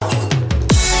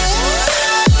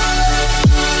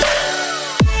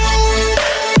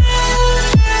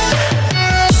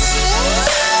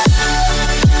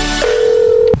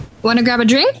Want to grab a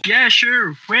drink? Yeah,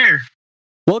 sure. Where?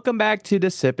 Welcome back to the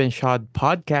Sip and Shot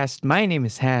podcast. My name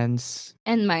is Hans.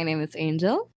 And my name is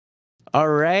Angel. All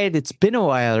right, it's been a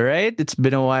while, right? It's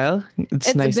been a while.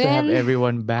 It's nice to have been-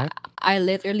 everyone back. I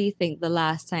literally think the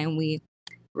last time we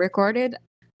recorded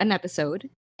an episode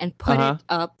and put Uh-huh. it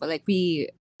up, like we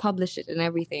published it and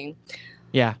everything,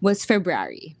 Yeah, was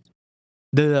February,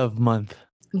 the love month.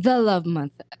 the Love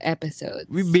Month episode.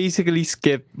 We basically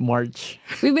skipped March.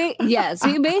 we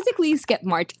basically skipped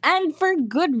March, and for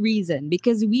good reason,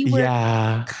 because we were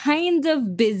Yeah, kind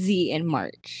of busy in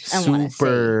March. I want to say.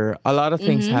 super. A lot of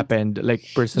things Mhm. happened, like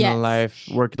personal Yes. life,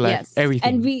 work life, Yes,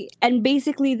 everything. and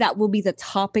basically that will be the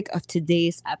topic of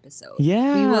today's episode.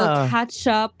 yeah, We will catch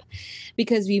up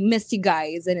because we missed you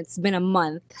guys and it's been a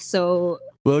month. So,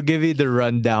 we'll give you the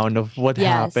rundown of what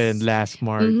Yes. happened last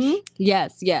March.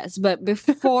 yes. But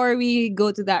before we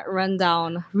go to that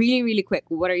rundown, really, really quick,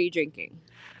 what are you drinking?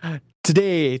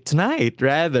 Tonight,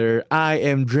 rather, I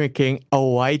am drinking a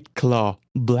White Claw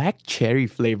black cherry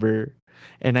flavor.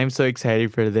 And I'm so excited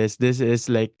for this. This is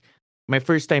like my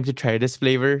first time to try this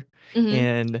flavor. Mhm.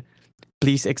 And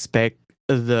please expect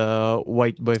the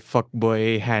white boy, fuck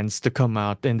boy hands to come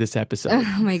out in this episode.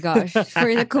 Oh my gosh.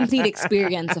 For the complete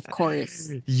experience, of course.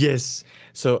 Yes.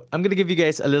 So I'm gonna give you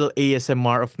guys a little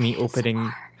ASMR of me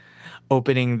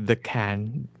opening the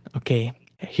can. Okay,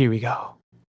 here we go.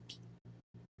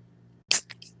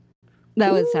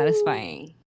 That was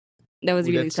satisfying. That was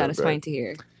Ooh, really that's so satisfying good. to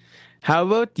hear. How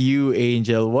about you,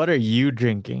 Angel? What are you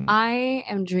drinking? I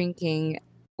am drinking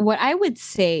what I would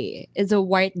say is a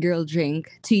white girl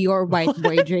drink to your white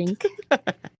boy drink.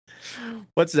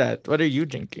 What's that? What are you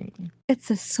drinking? It's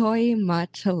a soy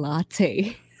matcha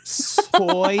latte.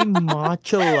 Soy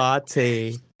matcha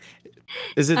latte.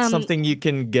 Is it something you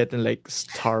can get in like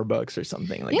Starbucks or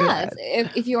something like Yes,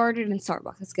 that? if you ordered in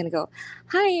Starbucks, it's gonna go,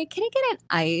 "Hi, can I get an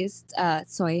iced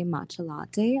soy matcha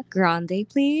latte, grande,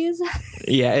 please?"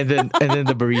 Yeah, and then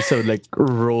the barista would like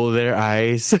roll their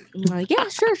eyes. I'm like, "Yeah,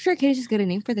 sure. Can I just get a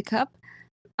name for the cup?"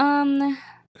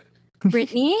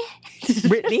 Brittany.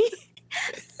 Brittany?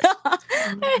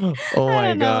 Oh I my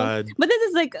don't know. god. But this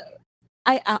is like,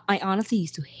 I honestly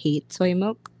used to hate soy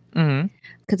milk Hmm.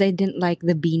 because I didn't like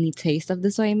the beanie taste of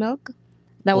the soy milk.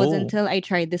 That was Oh. until I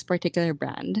tried this particular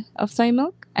brand of soy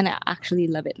milk, and I actually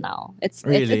love it now. It's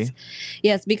Really?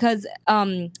 yes, because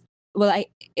well,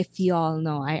 if you all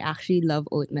know, I actually love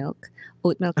oat milk.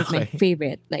 Oat milk is my Okay.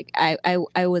 favorite. Like I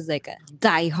was like a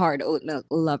diehard oat milk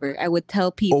lover. I would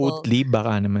tell people, Oatly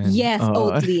baka naman. yes,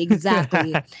 Oo. Oatly,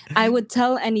 exactly. I would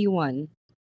tell anyone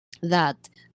that,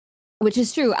 which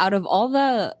is true, out of all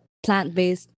the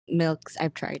plant-based milks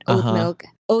I've tried, oat Uh-huh. milk,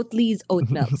 Oatly's oat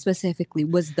milk specifically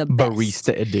was the best.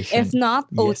 Barista edition. If not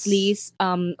Yes. Oatly's,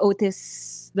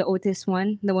 the Otis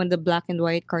one, the black and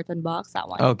white carton box, that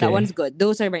one. Okay. That one's good.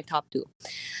 Those are my top two.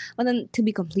 But then, to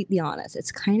be completely honest,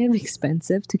 it's kind of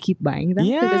expensive to keep buying them.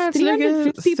 Yeah, it's it's like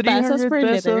a 350 pesos 300 per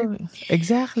liter. peso.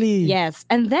 Exactly. Yes,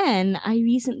 and then I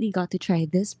recently got to try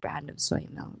this brand of soy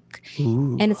milk,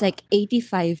 Ooh. and it's like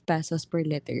 85 pesos per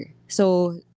liter.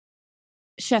 So,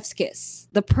 chef's kiss.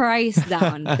 The price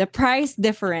down, the price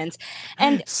difference,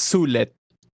 and Sulit.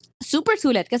 super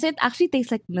sulit because it actually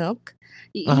tastes like milk.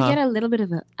 You Uh-huh. get a little bit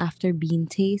of an after bean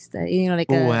taste, like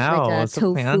Oh, a wow, like a so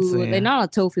tofu, fancy. like not a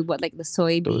tofu, but like the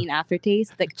soybean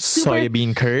aftertaste, like super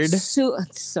Soybean curd.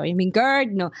 soybean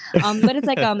curd. No, but it's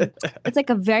like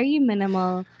a very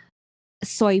minimal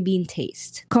soybean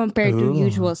taste compared to Ooh.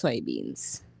 usual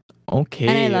soybeans. Okay.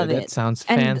 And I love that it. sounds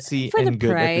And fancy for the and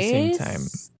good at the same price, time.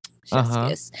 chef's Uh-huh.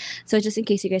 kiss. So just in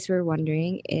case you guys were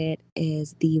wondering, it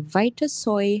is the Vita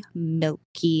Soy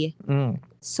Milky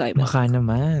Soy Milk. Maka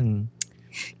naman.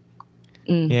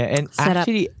 Mm. Yeah, and Sarap.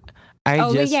 actually, I Oh,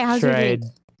 wait, just yeah, how's your tried.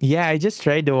 drink? Yeah, I just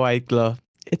tried the White Claw.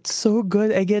 It's so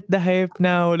good. I get the hype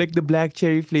now, like the black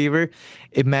cherry flavor.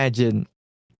 Imagine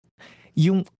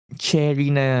yung cherry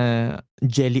na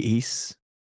jelly ace.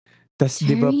 Tas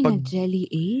di ba Cherry na pag jelly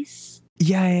ace?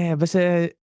 yeah, basta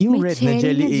yung May red cherry na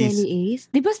jelly ace. jelly ace?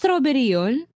 Di ba strawberry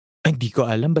yun? Ay, hindi ko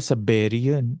alam, basta berry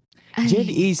yun. Ay.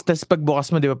 Jelly ace, tas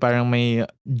pagbukas mo, di ba parang may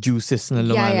juices na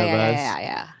lumalabas.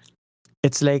 Yeah.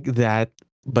 It's like that,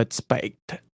 but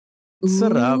spiked.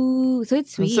 Sarap. Ooh, so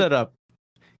it's Ang sweet. sarap.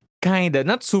 Kinda.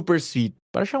 Not super sweet.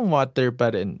 Parang siyang water pa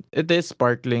rin. It is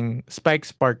spiked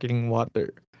sparkling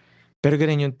water. Pero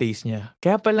ganun yung taste niya.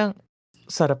 Kaya palang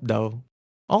sarap daw.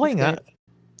 Okay That's nga.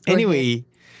 good. Anyway,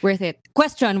 Worth it.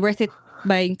 Question, worth it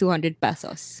buying 200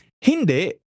 pesos?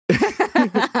 hindi.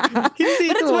 Hindi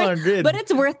But it's worth 200. But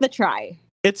it's worth the try.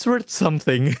 It's worth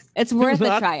something. It's worth a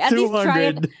Not try. At least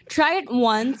 200. try it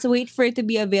once, wait for it to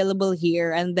be available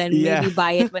here, and then Yeah. maybe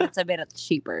buy it when it's a bit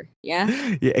cheaper. Yeah.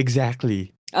 Yeah,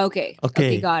 exactly. Okay.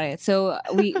 Okay, Okay. got it. So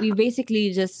we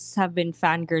basically just have been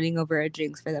fangirling over our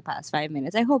drinks for the past 5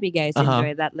 minutes. I hope you guys Uh-huh.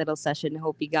 enjoyed that little session. I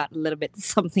hope you got a little bit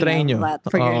something Try out of nyo. that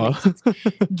for your Oo. next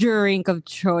drink of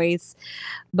choice.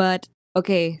 But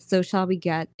okay, so shall we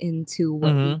get into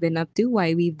what we've been up to?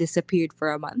 Why we've disappeared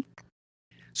for a month?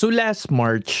 So last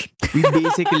March, we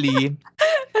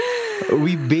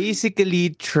basically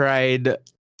tried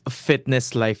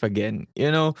fitness life again. We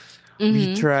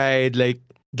Mm-hmm. tried like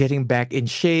getting back in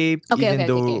shape, Okay, even okay,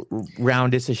 okay, okay. though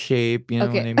round is a shape, you know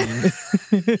what Okay. I mean?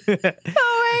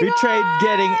 Oh We tried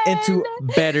getting my into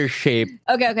god. better shape.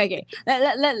 Okay.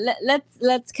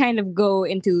 Let's kind of go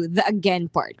into the again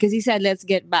part because you said let's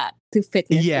get back to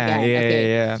fitness Yeah, again. yeah, Okay.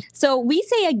 yeah. So we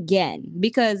say again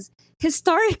because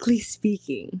historically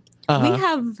speaking, we Uh-huh.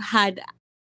 have had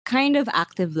kind of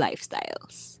active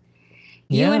lifestyles.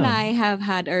 You and Yeah. I have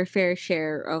had our fair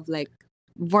share of like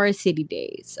varsity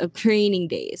days, of training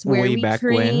days where Way we back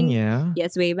when, trained. yeah.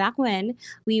 Yes, way back when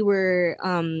we were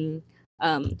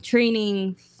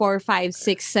training 4, 5,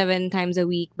 6, 7 times a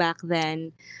week back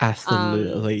then.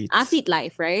 Athletes. Athlete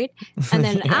life, right? And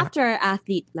then Yeah. after our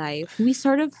athlete life, we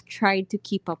sort of tried to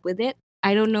keep up with it.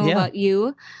 I don't know Yeah. about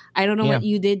you. I don't know Yeah. what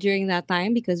you did during that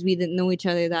time because we didn't know each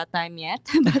other that time yet.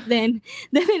 But then,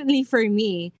 definitely for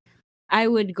me, I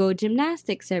would go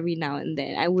gymnastics every now and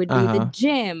then. I would do the Uh-huh.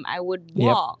 gym. I would Yep.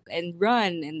 walk and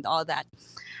run and all that.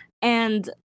 And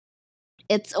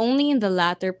it's only in the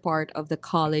latter part of the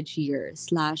college years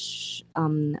slash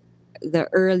the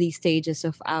early stages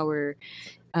of our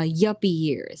yuppie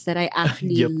years that I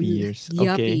actually Yuppie years.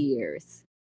 yuppie Okay. years.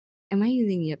 Am I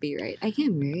using yuppie right? I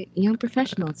am, right? Young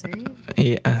professionals, right?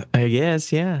 Yeah, I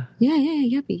guess, yeah. Yeah,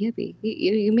 yuppie.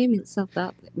 You made myself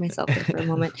there for a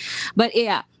moment, but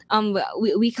yeah,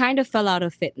 we kind of fell out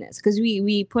of fitness because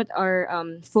we put our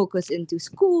focus into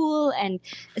school and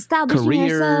establishing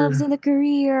ourselves Career. in the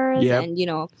careers, Yep.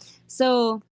 and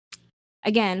so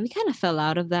again we kind of fell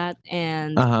out of that,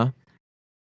 and Uh-huh.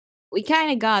 we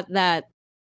kind of got that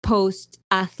post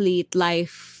athlete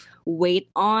life weight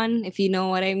on, if you know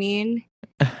what I mean.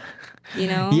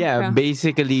 Yeah,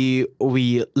 basically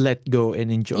we let go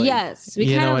and enjoy. Yes, we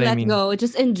You kind know of what I let mean? go,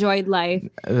 just enjoyed life,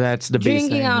 That's the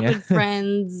drinking baseline, out yeah. with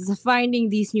friends, finding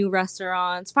these new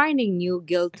restaurants, finding new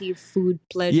guilty food Yeah,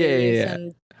 pleasures, yeah,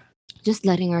 and just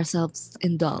letting ourselves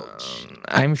indulge.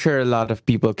 I'm sure a lot of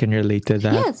people can relate to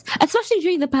that. Yes, especially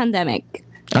during the pandemic.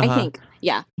 I Uh-huh. think,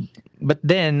 yeah, But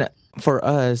then for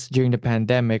us during the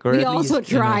pandemic, or we at also least,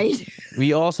 tried.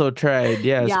 we also tried,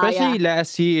 yeah, Yeah. especially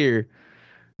last year,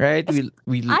 right? It's-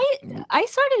 We I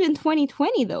started in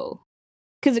 2020 though,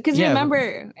 because yeah,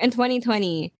 remember in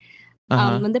 2020.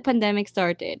 uh-huh. When the pandemic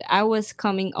started, I was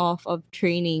coming off of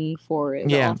training for the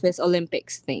Yeah. Office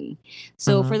Olympics thing.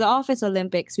 So Uh-huh. for the Office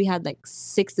Olympics, we had like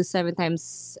 6 to 7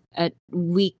 times a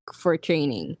week for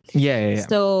training. Yeah.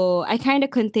 So I kind of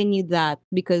continued that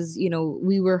because,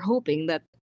 we were hoping that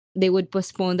they would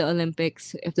postpone the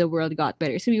Olympics if the world got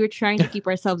better. So we were trying to keep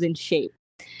ourselves in shape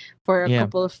for a Yeah.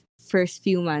 couple of first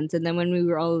few months. And then when we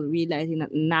were all realizing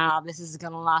that, this is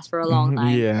going to last for a long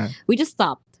time, Yeah. we just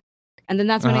stopped. And then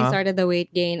that's when I Uh-huh. started the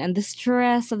weight gain, and the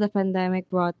stress of the pandemic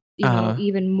brought, Uh-huh.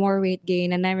 even more weight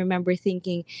gain. And I remember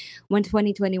thinking when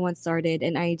 2021 started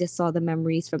and I just saw the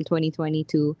memories from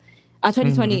 2022,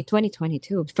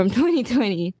 2022, from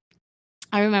 2020.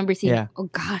 I remember seeing, Yeah. oh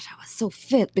gosh, I was so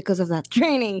fit because of that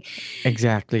training,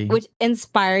 Exactly. which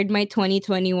inspired my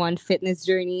 2021 fitness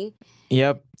journey.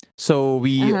 Yep. So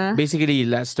we Uh-huh. basically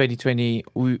last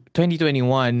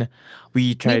 2021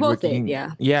 we tried both did, working.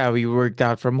 yeah. Yeah, we worked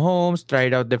out from homes,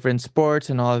 tried out different sports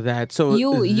and all that. So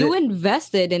You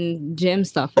invested in gym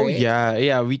stuff, oh right?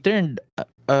 yeah, we turned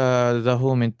the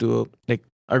home into like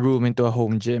a room into a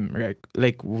home gym, right?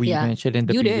 Like we Yeah. mentioned in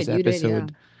the You previous did, yeah.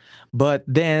 episode. But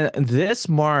then this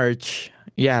March,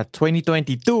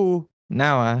 2022,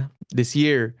 now this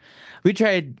year, we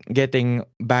tried getting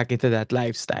back into that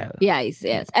lifestyle. Yes.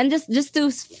 And just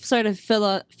to sort of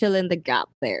fill in the gap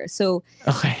there. So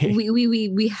Okay.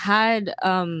 we had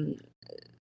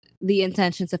the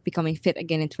intentions of becoming fit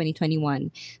again in 2021.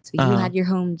 So you Uh-huh. had your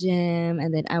home gym,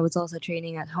 and then I was also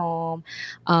training at home.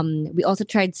 We also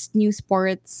tried new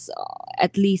sports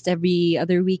at least every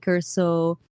other week or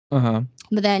so. Uh-huh.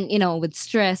 But then, with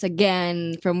stress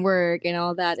again from work and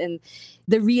all that, and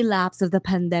the relapse of the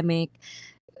pandemic,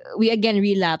 we again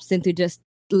relapsed into just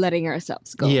letting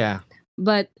ourselves go. Yeah.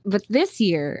 But this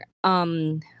year,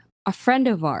 a friend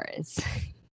of ours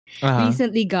Uh-huh.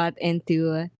 recently got into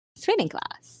a swimming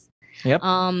class. Yep.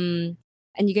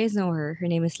 and you guys know her. Her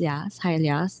name is Lias. Hi,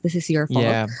 Lias. This is your fault.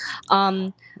 Yeah.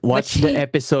 Um, but Watch the she,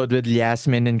 episode with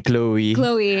Yasmin and Chloe.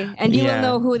 Chloe, and you will Yeah.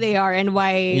 know who they are and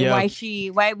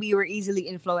Yep. why we were easily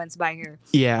influenced by her.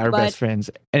 Yeah, our But best friends.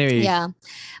 Anyway. yeah,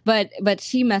 but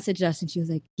she messaged us and she was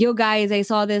like, "Yo guys, I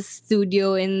saw this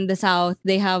studio in the south.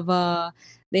 They opened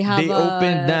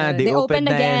na. They they opened opened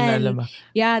na in again. Alabang.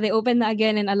 Yeah, they opened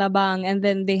again in Alabang, and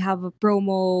then they have a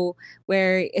promo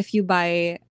where if you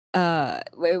buy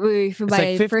if you It's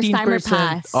like buy first timer 15%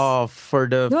 pass, off for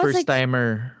the no, it's first like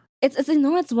timer. it's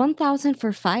no, it's 1,000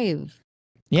 for 5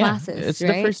 Yeah, classes, it's the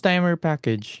right? first timer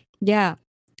package. Yeah.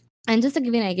 And just to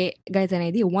give you guys an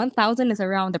idea, 1,000 is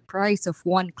around the price of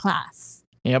one class.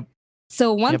 Yep.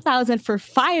 So 1,000 for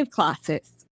 5 classes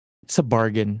It's a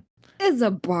bargain. is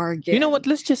a bargain. You know what?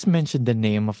 Let's just mention the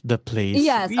name of the place.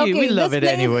 Yes. Okay. We love this it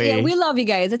place- anyway. Yeah, we love you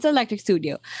guys. It's Electric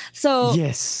Studio. So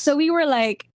Yes. so we were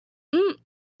like,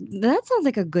 that sounds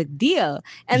like a good deal.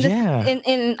 And yeah.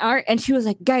 and she was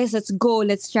like, guys, let's go,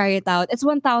 let's try it out. It's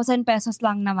 1,000 pesos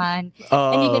lang naman.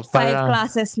 And you get 5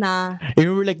 classes na. And we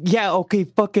were like, yeah, okay,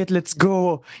 fuck it, let's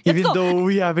go. Even go. though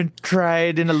we haven't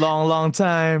tried in a long, long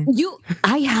time.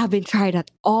 I haven't tried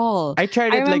at all. I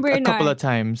tried it like remember a in couple our- of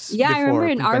times. Yeah, I remember before,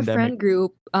 in our pre-pandemic. friend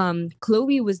group,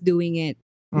 Chloe was doing it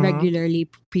Mhm. regularly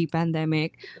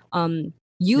pre-pandemic.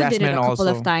 You did it Yasmin a couple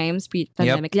also. of times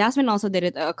pre-pandemic. Yasmin also did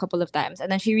it a couple of times, and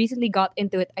then she recently got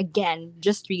into it again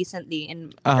just recently in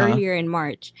earlier in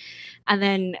March, and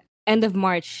then end of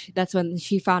March, that's when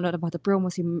she found out about the promo.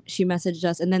 She messaged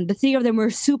us, and then the 3 of them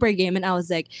were super game, and I was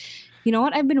like, you know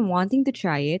what? I've been wanting to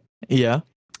try it, Yeah.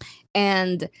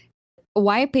 and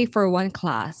why pay for one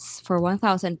class for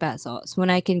 1,000 pesos when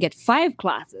I can get 5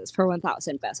 classes for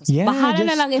 1,000 pesos? Yeah, Bahala na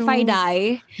just lang if I to- die.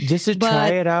 Just to But-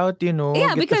 try it out, Yeah,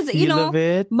 get because, the feel of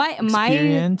it, My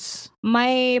experience.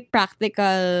 my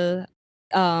practical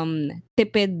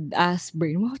tipid ass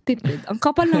brain. Wow, tipid. Ang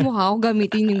kapal na mukha ko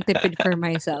gamitin yung tipid for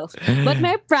myself. But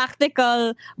my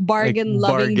practical bargain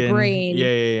loving brain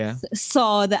Yeah.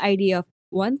 saw the idea of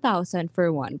 1,000 for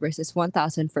 1 versus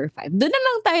 1,000 for 5. Doon na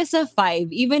lang tayo sa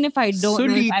 5, even if I don't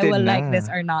know if I Sulitin will na. like this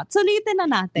or not. Sulitin na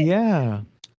natin. Yeah.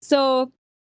 So,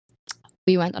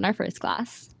 we went on our first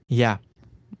class. Yeah.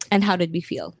 And how did we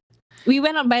feel? We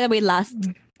went on, by the way, last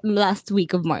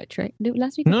week of March, right?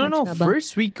 Last week of No, March. nga ba?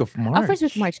 first week of March. First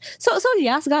week of March. So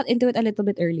Lias got into it a little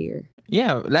bit earlier.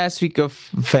 Yeah, last week of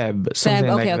Feb.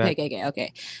 Something Okay, like that.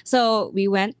 okay. So we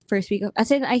went first week of, I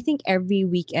said, I think every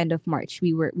weekend of March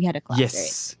we had a class, right?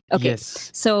 Yes. Okay.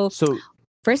 Yes. So So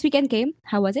first weekend came.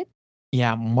 How was it?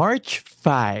 yeah, March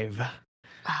 5.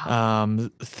 Wow.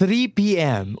 3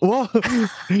 p.m. Whoa.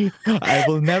 I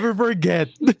will never forget.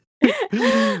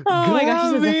 Oh my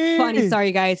gosh, this is a funny Grabe.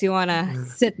 story, guys. You wanna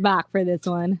sit back for this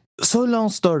one? So long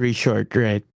story short,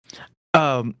 right?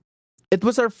 It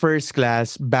was our first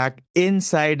class back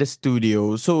inside the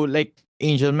studio. So like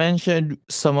Angel mentioned,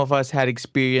 some of us had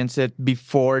experienced it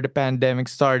before the pandemic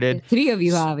started. 3 of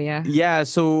you have, yeah. Yeah,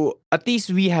 so at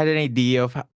least we had an idea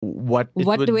of what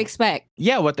To expect?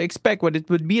 yeah, what to expect, what it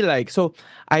would be like. So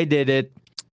I did it.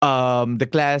 The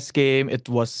class came. It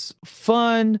was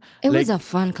fun. It Like, was a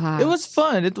fun class. It was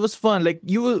fun. It was fun. Like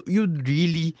you'd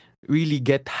really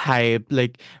get hyped.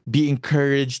 Like be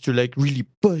encouraged to like really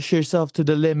push yourself to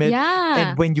the limit. Yeah.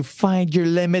 And when you find your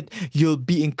limit, you'll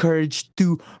be encouraged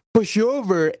to push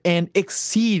over and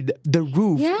exceed the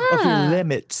roof of your Yeah.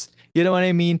 limits. You know what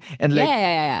I mean? And like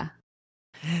yeah.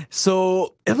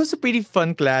 so it was a pretty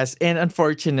fun class, and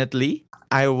unfortunately,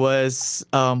 I was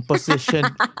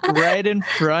positioned right in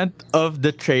front of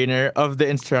the trainer, of the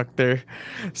instructor.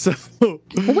 So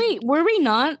Wait, were we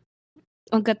not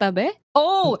magkatabi?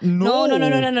 Oh, no.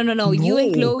 You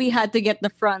and No. Chloe had to get the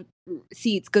front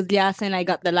seats because Lias and I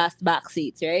got the last back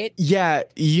seats, right? yeah,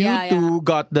 you Yeah, two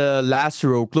got the last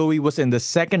row. Chloe was in the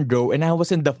second row, and I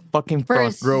was in the fucking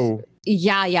front First. row.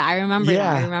 Yeah, I remember now.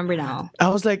 I Yeah. remember now. I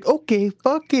was like, okay,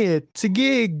 fuck it.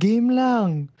 Sige, game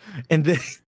lang. And then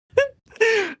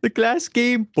the class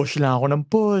came, push lang ako ng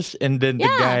push. And then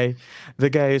Yeah. the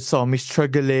guy saw me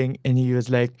struggling and he was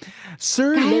like,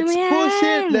 sir, Kaya let's mo push it.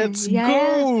 yan." Let's Yeah.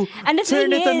 go. And the Turn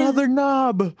thing it is, another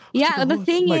knob. yeah, the Oh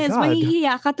thing my is, God.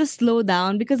 mahihiya ka to slow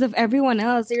down because of everyone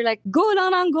else. You're like, go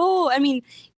lang, go. I mean,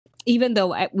 even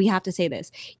though we have to say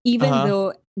this, even Uh-huh. though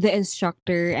the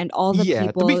instructor and all the Yeah, to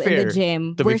people be in fair, the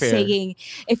gym to be were fair. saying,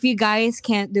 if you guys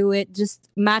can't do it, just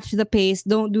match the pace.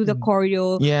 Don't do the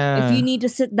choreo. Yeah. If you need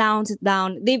to sit down, sit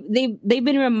down. They've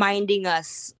been reminding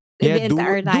us yeah, the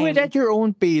entire do time. it at your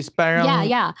own pace. Parang,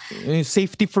 yeah.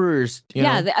 Safety first. You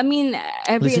know? I mean,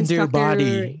 every Listen to your instructor,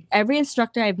 body. every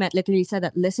instructor I've met literally said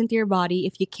that listen to your body.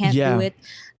 If you can't Yeah. do it,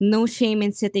 no shame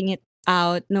in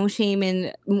out. No shame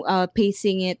in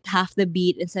pacing it half the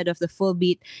beat instead of the full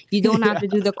beat. You don't have Yeah. to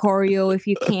do the choreo if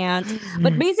you can't.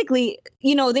 But basically,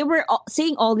 they were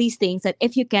saying all these things that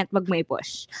if you can't, wag may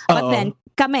push. But then Oo.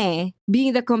 kami,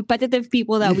 being the competitive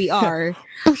people that we Yeah. are,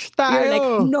 Push you're like,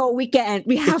 tayo! no, we can't.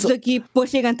 We have It's to keep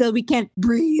pushing until we can't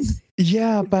breathe.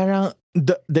 Yeah, parang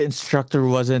the instructor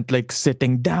wasn't like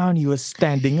sitting down, he was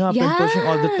standing up and pushing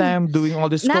all the Yeah. time, doing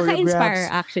all these Naka-inspire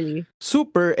choreographs. actually.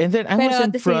 Super. And then I Pero was at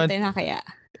in the same front, time, nakaya.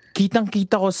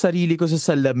 kitang-kita ko sarili ko sa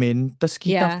salamin, tas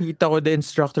Yeah. kitang-kita ko the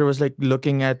instructor was like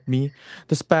looking at me.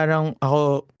 Tas parang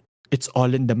ako, it's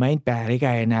all in the mind, pare,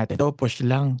 kaya natin to, push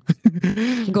lang.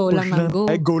 Go lang Push ng lang tayo,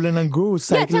 go. go lang ng go, Yeah,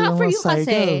 cycle tsaka lang ng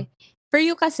cycle. for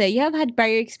you kasi, you have had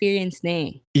prior experience na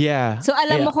eh. Yeah. So,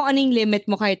 alam Yeah. mo kung anong limit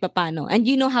mo kahit papano. And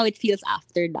you know how it feels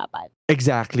after dapat.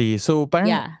 Exactly. So parang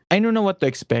Yeah. I don't know what to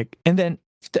expect. And then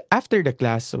after the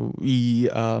class, so we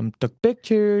took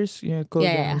pictures, go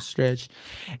Yeah, down, yeah. stretch.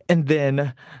 And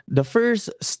then the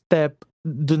first step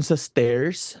dun sa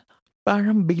stairs,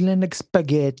 parang biglang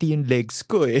nag-spaghetti yung legs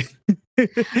ko eh.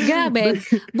 Grabe.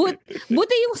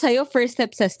 Buti yung sa'yo, first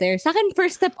step sa stairs. Sa akin,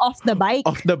 first step off the bike.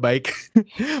 Off the bike.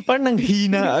 Parang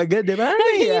nanghina agad, di ba? Ano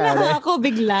Nanghina nangyari? ako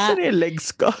bigla. Saan yung legs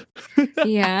ko?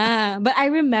 Yeah. But I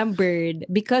remembered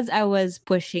because I was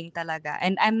pushing talaga.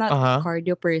 And I'm not a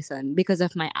cardio person because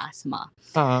of my asthma.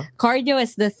 Cardio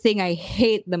is the thing I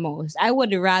hate the most. I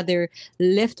would rather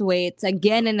lift weights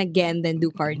again and again than do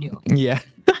cardio Yeah.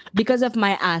 because of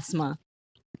my asthma.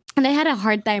 And I had a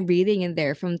hard time breathing in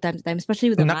there from time to time, especially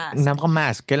with the mask.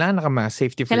 Naka-mask. Kailangan naka-mask.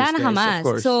 Safety first, Kailangan guys, naka-mask. of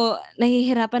course. So,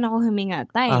 nahihirapan ako huminga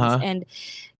at times. And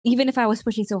even if I was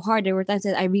pushing so hard, there were times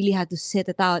that I really had to sit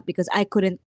it out because I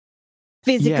couldn't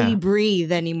physically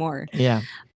breathe anymore. Yeah.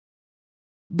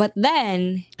 But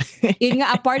then, yun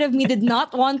nga, a part of me did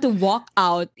not want to walk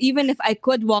out, even if I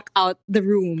could walk out the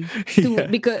room.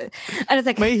 Because, and it's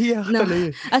like, Mahihiya ka no.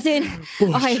 talaga. As in,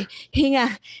 okay,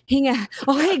 hinga.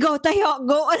 Okay, go tayo,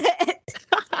 go ulit.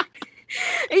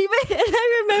 Even, and I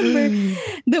remember,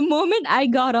 the moment I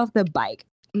got off the bike,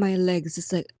 my legs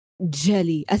just like,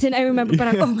 jelly. As in, I remember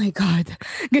parang, oh my God.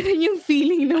 Ganun yung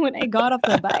feeling na when I got off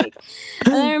the bike.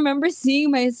 And I remember seeing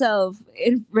myself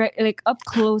like up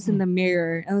close in the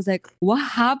mirror. I was like, what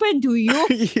happened to you?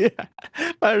 Yeah.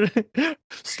 Parang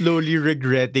slowly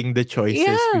regretting the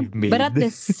choices we've made. But at the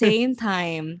same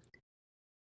time,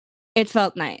 it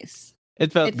felt nice.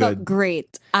 It felt good. It felt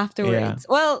great afterwards. Yeah.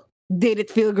 Well, did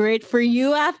it feel great for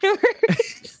you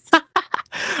afterwards?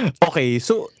 Okay,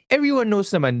 so everyone knows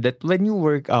naman that when you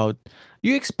work out,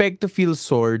 you expect to feel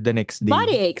sore the next day.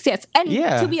 Body aches, yes. And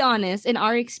to be honest, in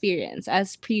our experience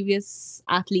as previous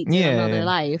athletes in another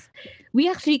life, we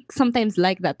actually sometimes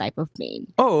like that type of pain.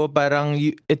 Oh, parang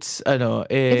it's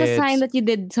a sign that you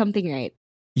did something right.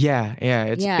 Yeah,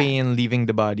 it's pain leaving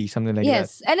the body, something like that.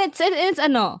 Yes, and it's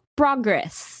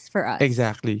progress for us.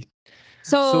 Exactly.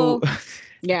 So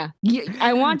yeah,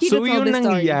 I want you to tell the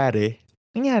story.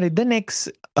 Nangyari, the next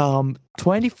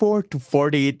 24 to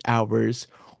 48 hours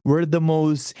were the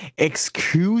most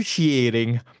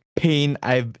excruciating pain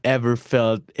I've ever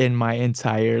felt in my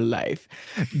entire life.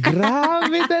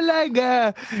 Grabe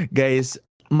talaga. Guys,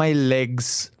 my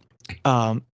legs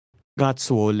got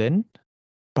swollen.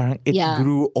 Parang it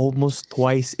grew almost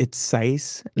twice its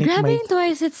size. Grabe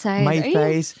twice its size. My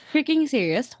thighs. Freaking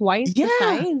serious? Twice the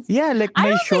size? Yeah, like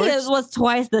my shorts. I don't think it was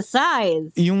twice the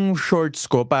size. Yung shorts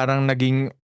ko parang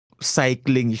naging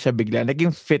cycling siya bigla.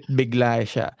 Naging fit bigla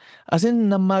siya. As in,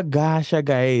 namaga siya,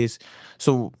 guys.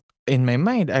 So, in my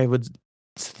mind, I would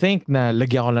think na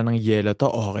lagyan ko lang ng yelo to,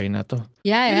 okay na to.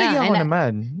 Yeah. Lagyan ko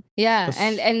naman. Yeah,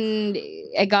 and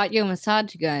I got you a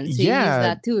massage gun. So you used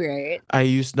that too, right? I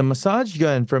used the massage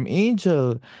gun from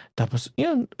Angel. Tapos,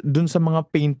 yun, dun sa mga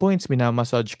pain points,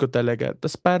 minamassage ko talaga.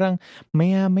 Tapos parang,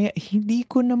 maya-maya, hindi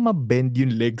ko na mabend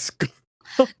yung legs ko.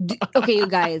 Okay, you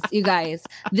guys,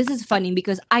 this is funny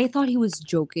because I thought he was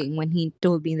joking when he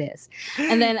told me this.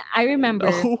 And then I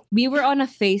remember we were on a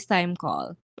FaceTime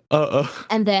call.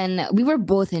 And then we were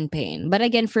both in pain. But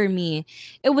again, for me,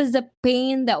 it was the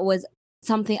pain that was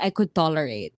something I could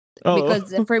tolerate.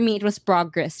 Because for me, it was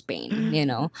progress pain,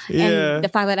 Yeah. And the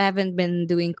fact that I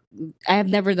have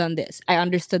never done this. I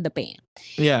understood the pain.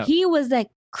 Yeah. He was like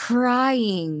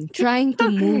crying, trying to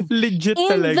move legit in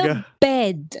talaga. the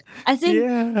bed. As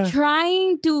in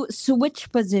trying to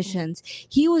switch positions.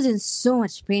 He was in so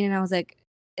much pain and I was like,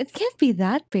 it can't be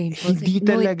that painful. Hindi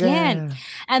No, talaga. it can't.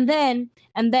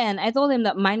 And then I told him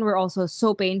that mine were also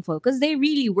so painful because they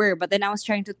really were, but then I was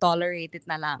trying to tolerate it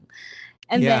na lang.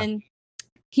 And then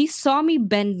he saw me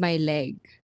bend my leg.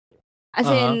 As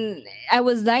Uh-huh. in, I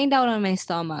was lying down on my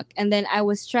stomach, and then I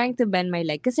was trying to bend my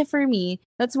leg. Because for me,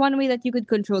 that's one way that you could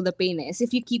control the pain is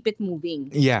if you keep it moving.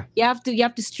 Yeah. You have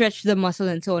to stretch the muscle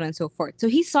and so on and so forth.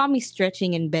 So he saw me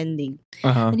stretching and bending,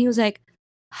 Uh-huh. and he was like,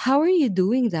 "How are you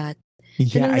doing that?" And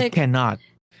Yeah, I was I like, cannot.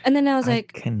 and then I was I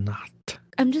like, cannot.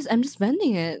 I'm just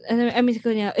bending it. And then I mean,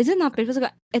 is it not painful? Sabi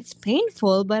ko, it's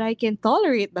painful, but I can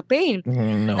tolerate the pain.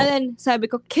 And No. then sabi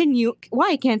ko, can you?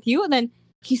 Why can't you? And then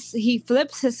he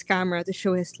flips his camera to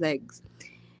show his legs.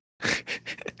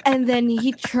 And then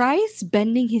he tries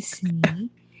bending his knee.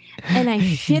 And I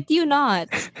shit you not,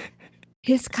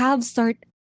 his calves start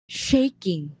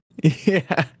shaking.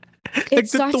 Yeah. It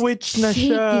starts Nagtutwitch na siya.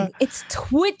 shaking. It's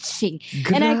twitching.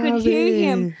 And I could hear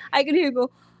him. Grabe. I could hear him go,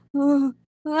 "Oh,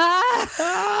 ah."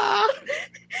 Ah!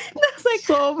 I was like,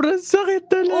 Sobrang sakit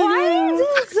talaga. why is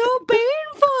it so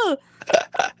painful?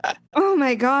 Oh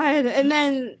my god. And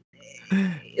then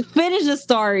finish the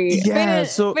story. Yeah,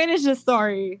 so Finish the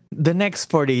story. the next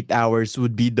 48 hours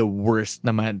would be the worst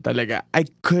naman talaga. I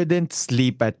couldn't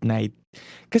sleep at night.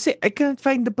 Kasi I can't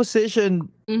find the position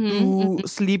to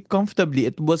sleep comfortably.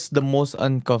 It was the most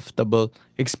uncomfortable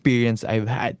experience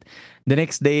I've had. The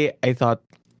next day, I thought,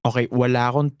 okay, wala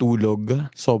akong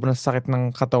tulog. Sobrang sakit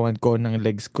ng katawan ko, ng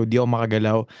legs ko. Di ako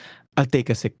makagalaw. I'll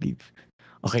take a sick leave.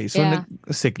 Okay, so Yeah.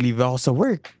 nag-sick leave ako sa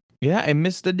work. Yeah, I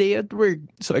missed the day at work.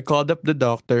 So I called up the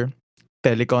doctor,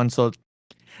 teleconsult.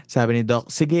 Sabi ni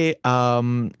doc, sige,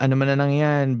 ano man na lang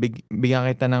yan, bigyan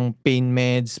kita ng pain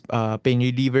meds, pain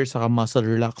reliever, saka muscle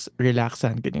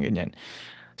relaxant, ganyan.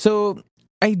 So,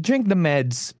 I drink the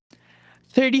meds.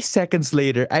 30 seconds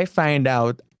later, I find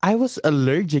out I was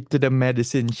allergic to the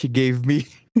medicine she gave me.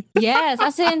 Yes,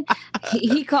 as in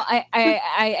he call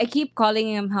I keep calling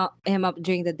him up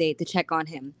during the day to check on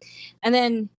him, and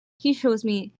then he shows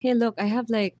me, hey, look, I have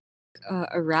like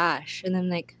a rash, and I'm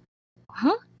like,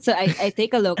 huh? So I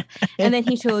take a look, and then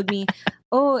he showed me,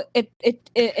 oh,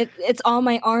 it's on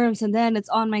my arms, and then it's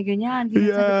on my ganyan.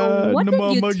 Sabi ko, Yeah, what did you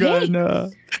namamaga take? na.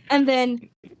 And then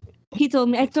he told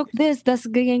me, I took this, das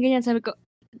ganyan. Sabi ko,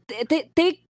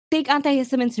 take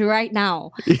antihistamines right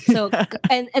now. So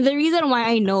and the reason why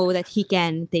I know that he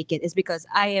can take it is because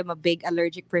I am a big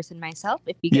allergic person myself.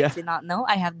 If you Yeah. guys did not know,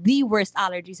 I have the worst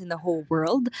allergies in the whole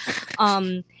world.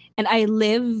 And I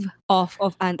live off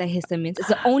of antihistamines. It's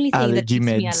the only thing that Allergy keeps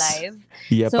me meds. alive.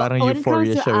 Yeah, So parang when it comes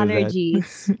euphoria to siya with that.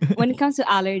 allergies, when it comes to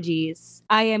allergies,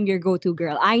 I am your go-to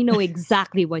girl. I know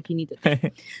exactly what you need to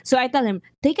take. So I tell him,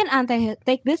 take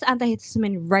this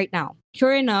antihistamine right now.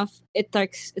 Sure enough, it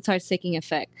starts taking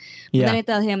effect. But then Yeah. I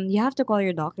tell him, you have to call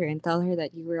your doctor and tell her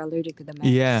that you were allergic to the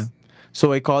meds. Yeah.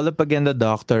 So I called up again the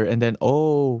doctor and then,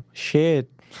 oh,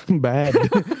 shit. Bad.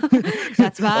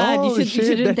 That's bad. Oh, You shit,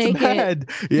 shouldn't that's take it. bad.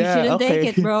 You Yeah, shouldn't okay.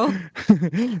 take it, bro.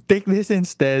 Take this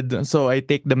instead. So I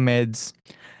take the meds.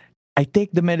 I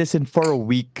take the medicine for a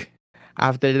week.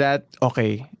 After that,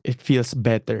 okay, it feels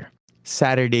better.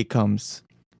 Saturday comes.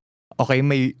 Okay,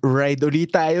 may ride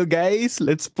ulit tayo, guys.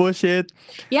 Let's push it.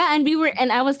 Yeah, and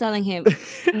I was telling him,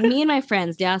 me and my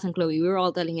friends, Jazz and Chloe, we were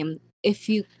all telling him, if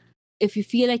you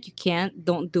feel like you can't,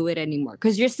 don't do it anymore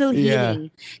because you're still Yeah.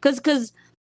 healing. Because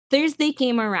Thursday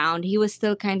came around, he was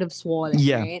still kind of swollen,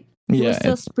 Yeah. right? He was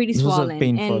Yeah, still pretty it was swollen,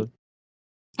 painful.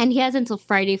 and he has until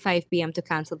Friday 5 p.m. to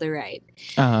cancel the ride.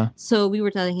 Uh-huh. So we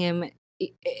were telling him,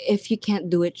 if you can't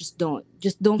do it, just don't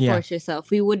Yeah. force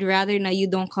yourself. We would rather now you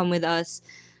don't come with us,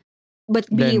 but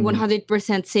be Then-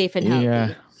 100% safe and healthy.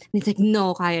 Yeah. And he's like,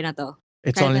 no, kaya na to.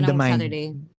 It's Kaya all in na the ako mind. Saturday.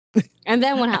 And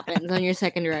then what happens on your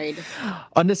second ride?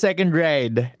 On the second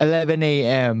ride, 11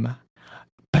 a.m.,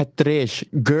 Patrish,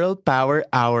 Girl Power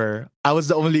Hour. I was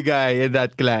the only guy in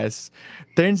that class.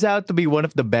 Turns out to be one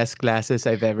of the best classes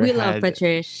I've ever We had. love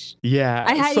Patrish. Yeah.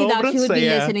 I highly doubt sobrang she would be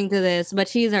saya. listening to this, but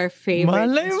she's our favorite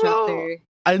Malay mo. instructor.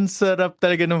 Ang sarap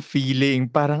talaga ng feeling.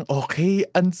 Parang, okay,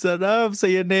 ang sarap.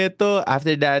 Saya neto.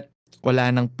 After that,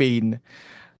 wala nang pain.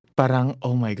 Parang,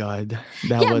 oh my God.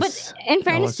 That Yeah, was, but in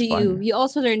fairness was to you, fun. you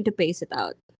also learn to pace it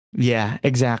out. Yeah,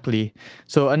 exactly.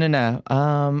 So, ano na,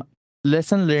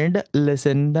 lesson learned,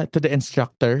 listen to the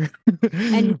instructor.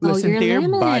 And know listen your to your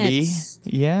body. limits.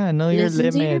 Yeah, know your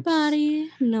Listen limits. to your body.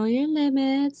 Know your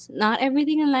limits. Not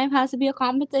everything in life has to be a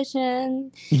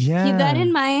competition. Yeah. Keep that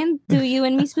in mind to you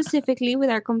and me specifically with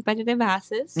our competitive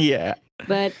asses. Yeah.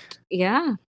 But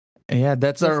yeah, Yeah,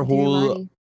 that's our listen to your whole body.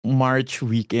 March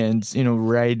weekends,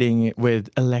 riding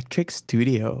with Electric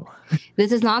Studio.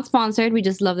 This is not sponsored. We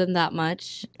just love them that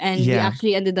much. And we Yeah.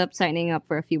 actually ended up signing up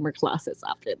for a few more classes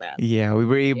after that. Yeah, we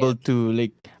were able to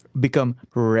become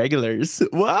regulars.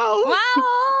 Wow.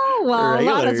 Wow! Well,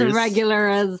 not as Regulars. regular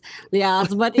as Liaz,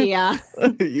 but yeah,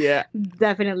 Yeah.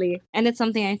 definitely. And it's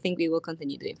something I think we will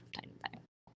continue doing from time to time.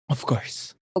 Of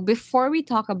course. Before we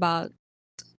talk about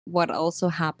what also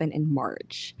happened in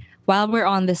March, while we're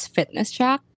on this fitness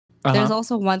track, there's Uh-huh.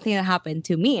 also one thing that happened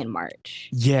to me in March,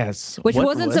 Yes. which What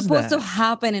wasn't was supposed to that?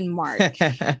 happen in March.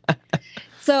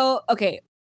 So, okay.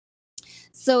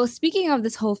 So, speaking of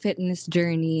this whole fitness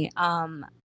journey,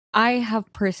 I have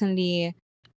personally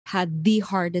had the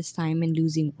hardest time in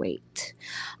losing weight.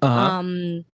 Uh-huh.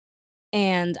 Um,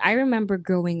 and I remember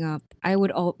growing up,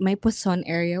 my Puson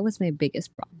area was my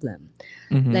biggest problem.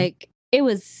 Mm-hmm. Like it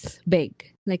was big.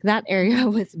 Like that area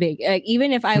was big. Like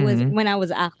even if Mm-hmm. when I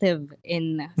was active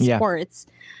in Yeah. sports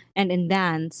and in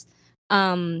dance,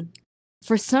 um,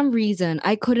 for some reason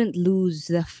I couldn't lose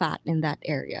the fat in that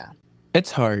area.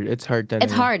 It's hard. It's hard It's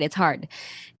talaga. hard. It's hard.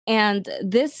 And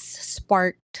this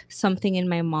sparked something in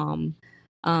my mom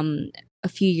um, a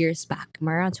few years back,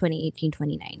 around 2018,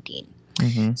 2019.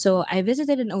 Mm-hmm. So I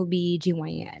visited an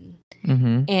OB-GYN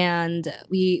Mm-hmm. and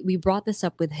we brought this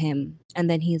up with him. And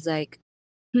then he's like,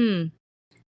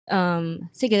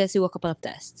 sige, let's do a couple of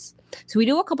tests. So we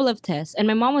do a couple of tests, and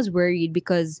my mom was worried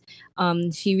because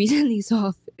she recently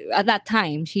at that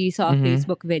time she saw a Mm-hmm.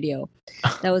 Facebook video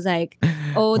that was like,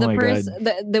 oh, Oh the my person,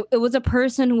 God. it was a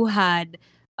person who had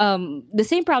the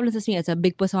same problems as me. It's a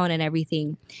big puson and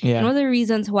everything. And Yeah. one of the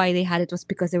reasons why they had it was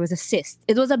because there was a cyst.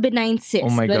 It was a benign Oh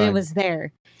cyst, my but it God. was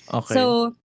there. Okay.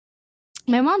 So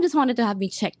my mom just wanted to have me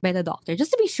checked by the doctor just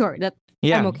to be sure that I'm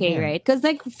Yeah. okay, Yeah. right? Because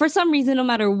like for some reason, no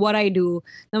matter what I do,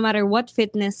 no matter what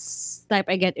fitness type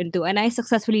I get into, and I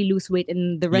successfully lose weight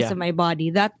in the rest Yeah. of my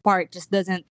body, that part just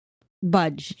doesn't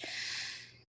budge.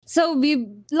 So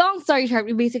long story short,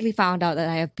 we basically found out that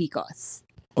I have PCOS.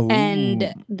 Oh.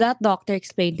 And that doctor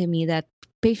explained to me that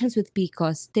patients with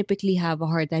PCOS typically have a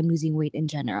hard time losing weight in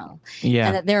general. And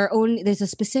Yeah. that there's a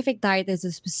specific diet, there's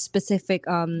a specific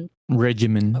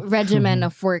Regimen. regimen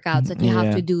of workouts that you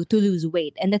have to Yeah. do to lose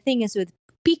weight. And the thing is with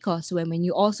PCOS women,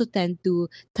 you also tend to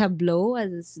tableau,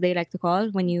 as they like to call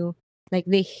it, when you like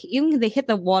they hit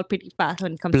the wall pretty fast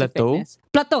when it comes to Plateau? fitness.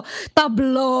 Plateau,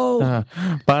 tableau. Ah,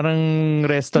 parang No,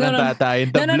 restaurant no, no, ata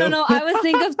yung no, no, no, tableau. no. I was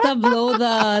thinking of tableau,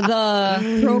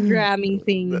 the programming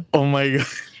thing. Oh my God.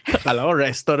 Akala ko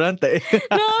restaurant eh.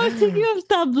 No, I was thinking of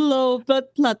tableau,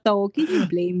 but plateau. Can you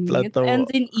blame me? It Plateau. ends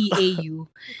in EAU.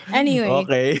 Anyway.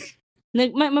 Okay.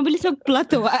 Mabilis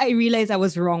mag-plateau. I realized I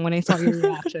was wrong when I saw your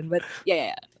reaction. But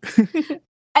yeah.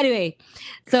 Anyway,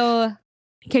 so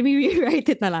can we rewrite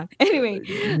it na lang? Anyway,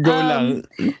 Go lang.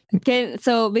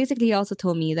 so basically he also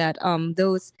told me that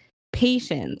those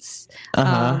patients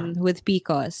Uh-huh. with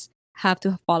PCOS have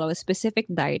to follow a specific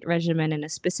diet regimen and a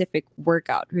specific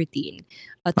workout routine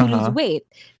to lose Uh-huh. weight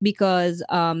because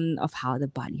of how the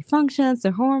body functions,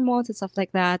 the hormones and stuff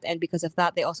like that. And because of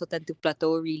that, they also tend to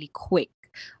plateau really quick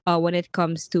when it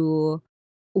comes to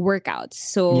workouts.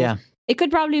 So Yeah. it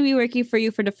could probably be working for you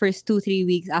for the first 2-3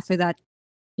 weeks. After that,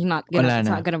 Wala it's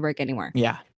na. not gonna work anymore.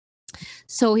 Yeah.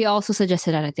 So he also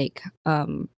suggested that I take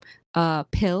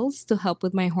pills to help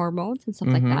with my hormones and stuff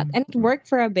like that. Mm-hmm. And it worked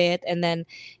for a bit. And then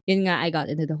yun nga, I got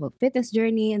into the whole fitness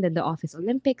journey and then the office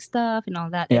Olympic stuff and all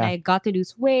that. And Yeah. I got to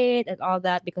lose weight and all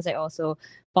that because I also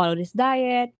followed this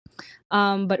diet.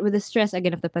 But with the stress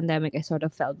again of the pandemic, I sort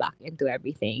of fell back into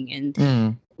everything. And Mm.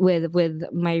 with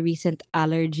my recent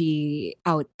allergy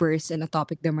outbursts and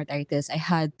atopic dermatitis, I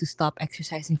had to stop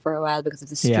exercising for a while because of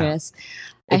the Yeah. stress.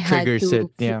 I It had triggers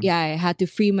to it. Yeah. I had to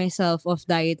free myself of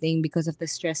dieting because of the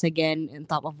stress again on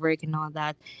top of work and all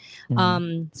that.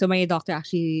 Mhm. So my doctor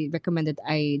actually recommended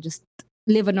I just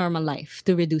live a normal life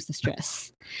to reduce the stress.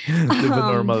 Live a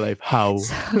Um, normal life. How?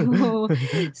 so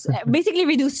basically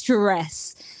reduce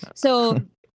stress. So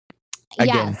yeah,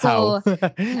 Again, how?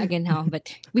 again how,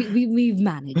 but we've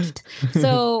managed.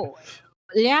 So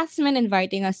Yasmin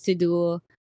inviting us to do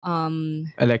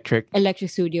Electric. Electric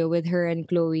Studio with her and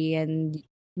Chloe and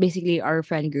basically our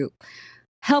friend group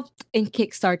helped in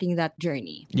kickstarting that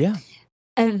journey. Yeah.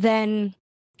 And then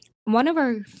one of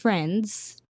our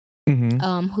friends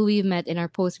Mm-hmm. who we met in our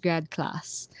post-grad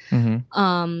class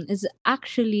Mm-hmm. is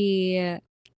actually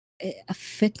a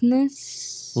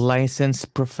fitness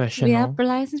Licensed professional.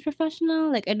 licensed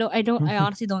professional. Like I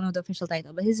honestly don't know the official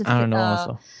title, but I don't know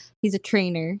also. he's a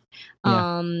trainer.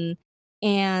 Yeah.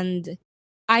 And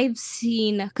I've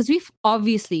seen because we've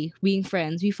obviously being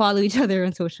friends, we follow each other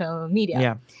on social media.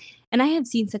 Yeah. And I have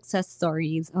seen success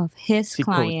stories of his Si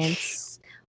clients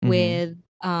Mhm. with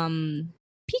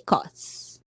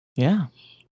PCOS. Yeah.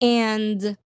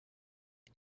 And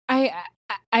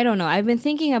I don't know. I've been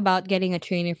thinking about getting a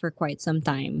trainer for quite some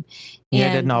time. You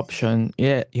had And an option.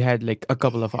 Yeah, you had like a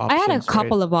couple of I options. had a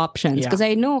couple of options Yeah. because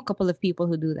I know a couple of people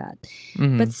who do that.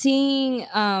 Mhm. But seeing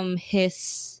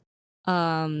his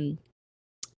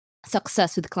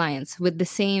success with clients with the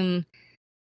same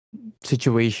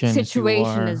Situation as you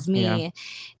situation are. as me,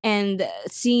 and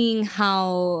seeing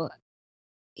how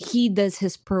he does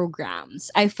his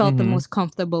programs, I felt the Mm-hmm. most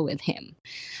comfortable with him.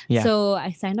 Yeah. So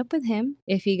I signed up with him.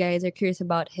 If you guys are curious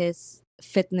about his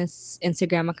fitness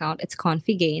Instagram account, it's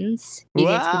Confi Gains. You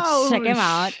guys can check Wow! him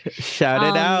out. Shout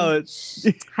it out.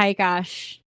 Hi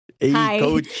Cash. Hey, Hi.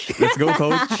 coach. Let's go,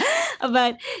 coach.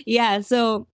 But yeah,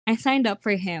 so I signed up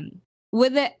for him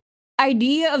with the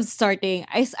idea of starting.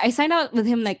 I signed up with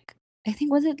him like, I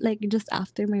think, was it like just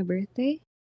after my birthday?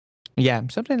 Yeah,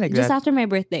 something like Just that. after my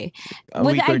birthday. A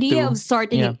With week the or idea two. of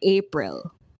starting Yeah. in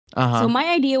April. So Uh-huh. my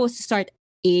idea was to start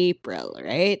April,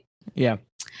 right? Yeah.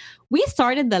 We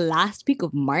started the last week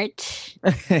of March.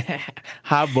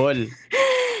 Habol.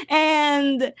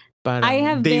 And Parang I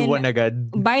have day been, one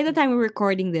agad. by the time we're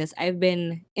recording this, I've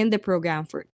been in the program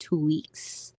for 2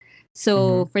 weeks.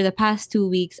 So for the past 2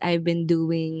 weeks, I've been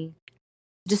doing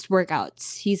just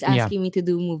workouts. He's Yeah. asking me to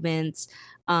do movements.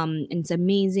 And it's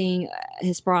amazing,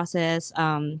 his process.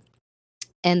 And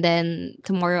then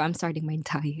tomorrow I'm starting my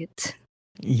diet.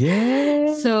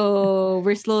 Yeah. So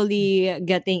we're slowly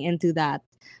getting into that.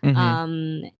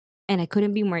 Mm-hmm. And I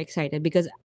couldn't be more excited because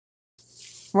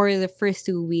for the first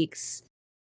 2 weeks,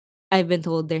 I've been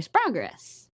told there's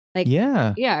progress. Like,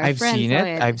 Yeah. our I've friends seen saw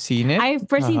it. I've seen it. I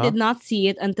personally Uh-huh. did not see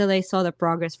it until I saw the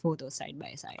progress photos side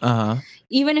by side. Uh-huh.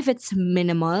 Even if it's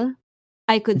minimal,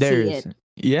 I could see There's it.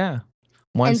 yeah.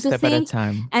 One And to step at a think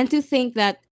time. and to think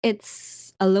that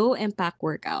it's a low impact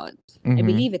workout. I Mhm.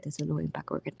 believe it is a low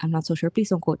impact workout. I'm not so sure. Please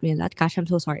don't quote me on that. Gosh, I'm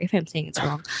so sorry if I'm saying it's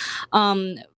wrong.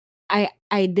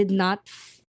 I did not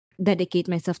dedicate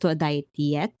myself to a diet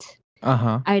yet.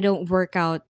 Uh-huh. I don't work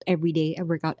out every day. I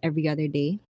work out every other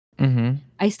day. Mm-hmm.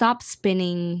 I stopped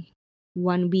spinning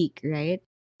 1 week, right?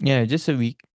 Yeah, just a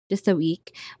week. Just a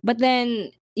week. But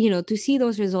then, to see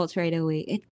those results right away,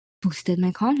 it boosted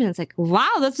my confidence. Like, wow,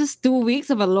 that's just 2 weeks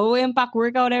of a low impact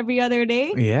workout every other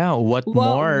day. Yeah, what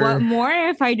more? What more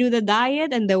if I do the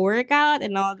diet and the workout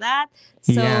and all that?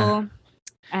 So Yeah.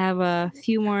 I have a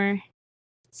few more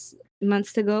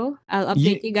months to go. I'll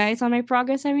update you guys on my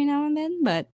progress every now and then.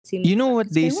 But seems You know like what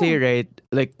it's they going say, well. right?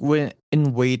 Like when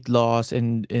in weight loss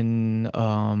and in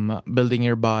building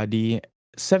your body,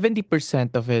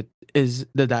 70% of it is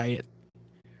the diet,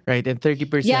 right? And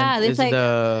 30% Yeah, it's is like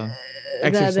the the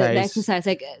exercise. exercise.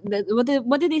 Like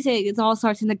what did they say? It all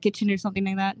starts in the kitchen or something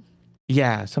like that.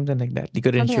 Yeah, something like that. They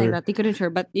couldn't Something like sure. that. They couldn't sure,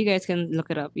 but you guys can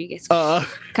look it up. You guys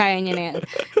kaya nyo na yan.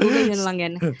 Google nyo na lang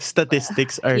yan.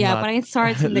 Statistics are Yeah, not but it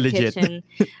starts in the legit. kitchen.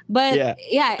 But Yeah.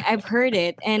 yeah, I've heard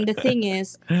it. And the thing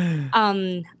is,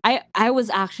 I was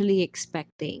actually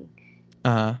expecting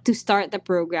to start the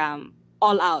program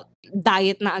all out.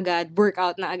 Diet na agad,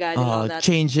 workout na agad, and all that.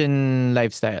 Change in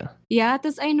lifestyle. Yeah,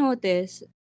 tapos I noticed,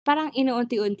 parang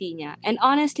inuunti-unti niya. And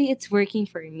honestly, it's working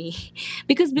for me.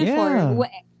 Because before,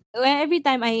 Yeah. every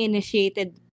time I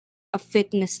initiated a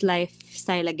fitness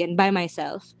lifestyle again by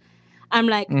myself, I'm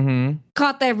like,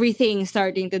 cut everything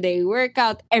starting today,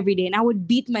 workout every day. And I would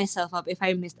beat myself up if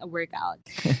I missed a workout.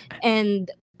 and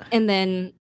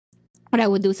then what I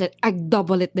would do is I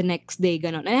double it the next day,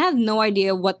 ganon. And I have no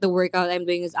idea what the workout I'm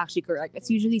doing is actually correct.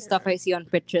 It's usually stuff I see on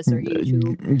Pinterest or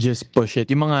YouTube. Just push it.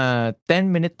 Yung mga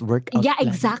 10-minute workout Yeah, plan.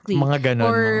 exactly. Mga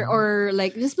ganon. Or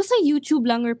like, just basta YouTube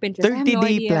lang or Pinterest.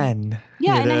 30-day plan.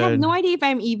 Yeah, and I have Ganon. no idea if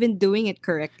I'm even doing it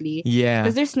correctly. Yeah.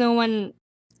 Because there's no one.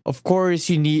 Of course,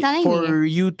 you need, Telling for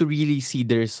you to really see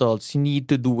the results, you need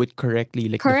to do it correctly.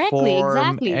 Like Correctly, the form,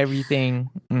 exactly. everything.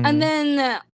 And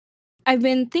then I've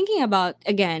been thinking about,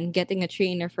 again, getting a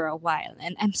trainer for a while.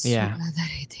 And I'm so glad that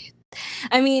I did.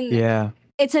 I mean,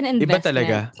 it's an Iba investment.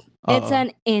 talaga. It's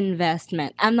an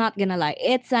investment. I'm not gonna lie.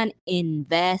 It's an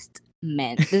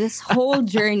investment. This whole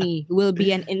journey will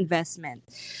be an investment.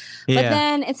 But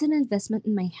then it's an investment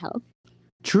in my health.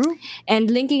 True. And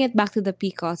linking it back to the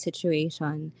PCOS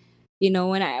situation,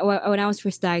 when I was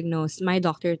first diagnosed, my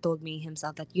doctor told me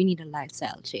himself that you need a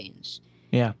lifestyle change.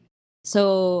 Yeah.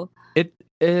 So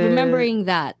remembering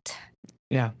that,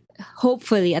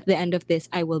 hopefully at the end of this,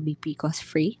 I will be PCOS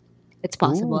free. It's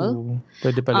possible.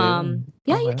 Pwede pala yun.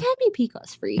 Yeah, you can be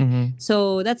PCOS free.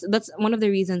 So that's one of the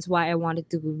reasons why I wanted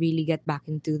to really get back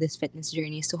into this fitness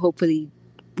journey, is to hopefully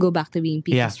go back to being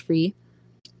PCOS free.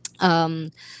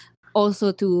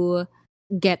 Also to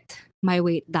get my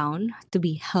weight down, to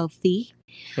be healthy.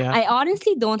 Yeah. I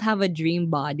honestly don't have a dream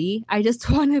body. I just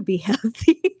want to be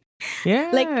healthy. Yeah.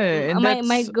 Like, and my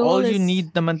that's goal all is, you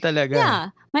need naman talaga. Yeah.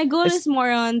 My goal is more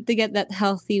on to get that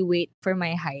healthy weight for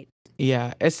my height.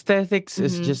 Yeah, aesthetics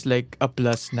is Mm-hmm. just like a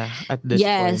plus na at this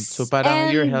point. So Yes.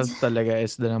 parang your And health talaga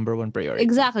is the number one priority.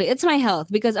 exactly, it's my health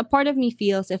because a part of me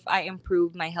feels if I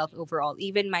improve my health overall,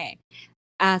 even my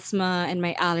asthma and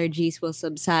my allergies will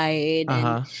subside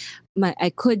and Uh-huh. I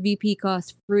could be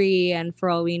PCOS free and for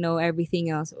all we know everything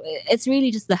else. It's really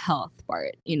just the health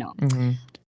part. Mm-hmm.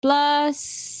 Plus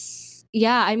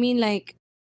yeah, I mean like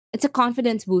it's a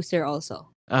confidence booster also.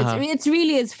 Uh-huh. It's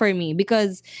really is for me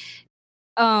because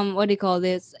what do you call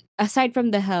this? Aside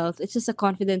from the health, it's just a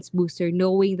confidence booster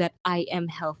knowing that I am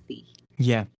healthy.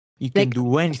 Yeah. You can Like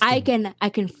do anything. I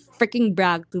can freaking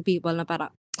brag to people na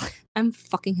parang I'm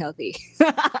fucking healthy.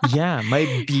 Yeah, my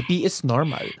BP is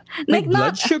normal. My like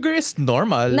not blood sugar is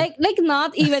normal. like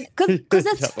not even cuz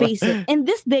let's face it, in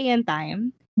this day and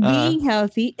time, uh being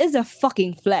healthy is a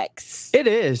fucking flex. it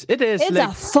is. It is It's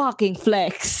a fucking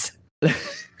flex.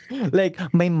 like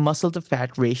my muscle to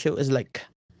fat ratio is like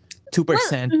Well,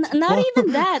 2%. not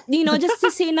even that. Just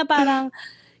to say na parang,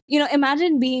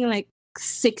 imagine being like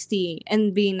 60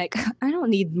 and being like, I don't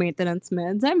need maintenance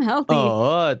meds. I'm healthy.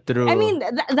 Oh, I true. mean,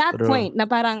 that True. point na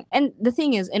parang, and the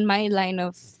thing is, in my line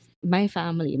of my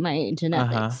family, my Uh-huh.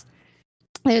 genetics,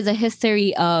 there's a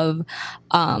history um,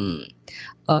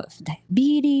 of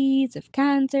diabetes, of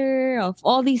cancer, of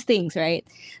all these things, right?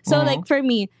 So, Mhm. like, for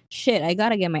me, shit, I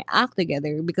gotta get my act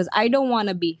together because I don't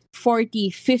wanna be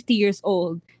 40, 50 years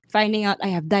old finding out I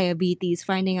have diabetes,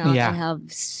 finding out I Yeah. have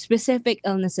specific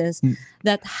illnesses Mm.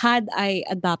 that had I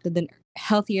adopted a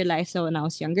healthier lifestyle when I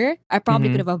was younger, I probably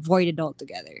could Mhm. have avoided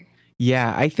altogether.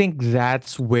 Yeah, I think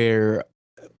that's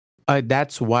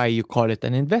why you call it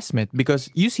an investment because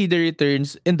you see the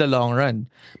returns in the long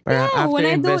run. Parang Yeah, after when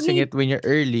I don't investing need it when you're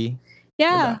early,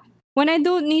 Yeah. diba? When I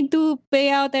don't need to pay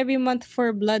out every month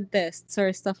for blood tests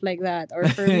or stuff like that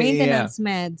or for Yeah. maintenance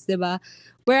meds, 'di ba?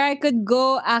 Where I could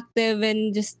go active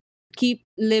and just keep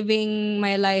living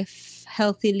my life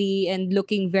healthily and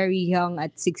looking very young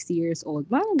at 60 years old.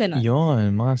 Mga ganon.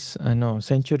 Yon, mas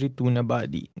century tuna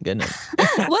body, ganun.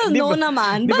 Well, 'Di no ba?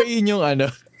 naman, 'Di ba but yun yung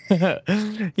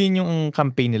yun yung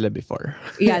campaign nila before.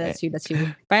 yeah, that's true, that's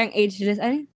true. Parang ageless,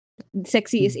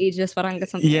 sexy is ageless, parang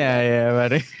something like Yeah, that. yeah,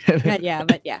 parang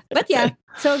But yeah.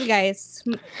 So guys,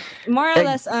 more or Egg.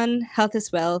 less on health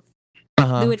is wealth. Do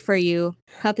Uh-huh. it for you.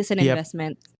 Health is an Yep.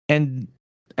 investment. And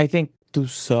I think to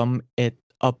sum it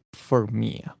up for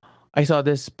me, I saw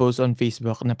this post on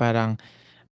Facebook na parang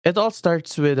it all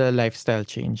starts with a lifestyle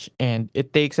change and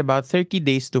it takes about 30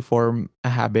 days to form a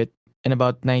habit and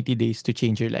about 90 days to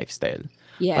change your lifestyle.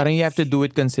 Parang you have to Yes. do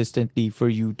it consistently for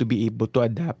you to be able to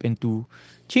adapt and to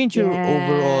change your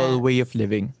overall way of Yes.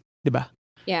 living. 'Di ba?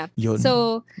 Yeah. Yun.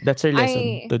 So That's our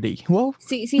lesson I today. Wow.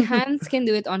 see Hans can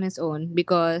do it on his own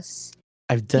because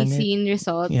I've done he's it. seen Yeah.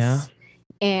 results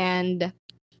and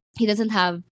he doesn't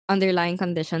have underlying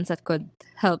conditions that could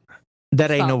help That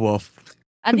I stop. know of.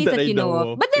 At least That that I you know know of.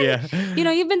 of. But then,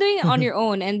 Yeah. you've been doing it on your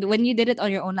own. And when you did it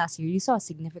on your own last year, you saw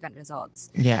significant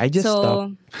results. Yeah, I just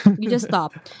stopped. So you just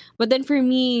stopped. But then for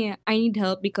me, I need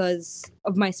help because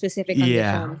of my specific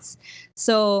Yeah. conditions.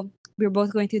 So we're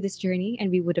both going through this journey and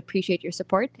we would appreciate your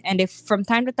support. And if from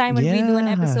time to time when we do an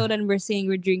Yeah. episode and we're saying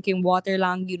we're drinking water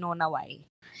lang, you know na why.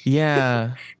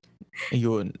 Yeah.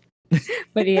 Yun.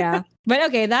 But yeah. But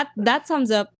okay, that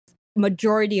sums up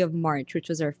majority of March, which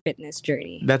was our fitness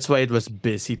journey. That's why it was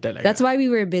busy talaga. That's why we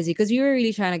were busy because we were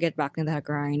really trying to get back in that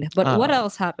grind. But what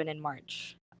else happened in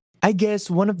March? I guess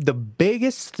one of the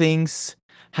biggest things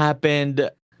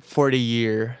happened for the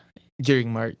year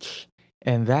during March,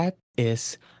 and that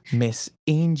is Miss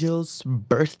Angel's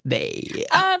birthday.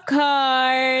 Of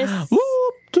course.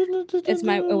 Whoop!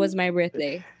 It was my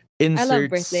birthday. I love Inserts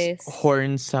birthdays.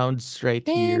 horn sounds right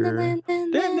Dun, dun, here.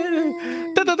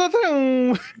 dun, dun,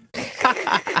 dun.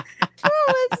 What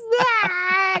was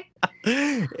that?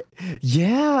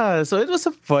 Yeah, so it was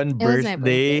a fun It was my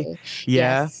birthday. birthday.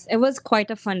 Yeah. Yes, it was quite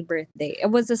a fun birthday.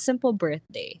 It was a simple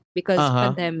birthday because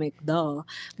Uh-huh. pandemic, duh.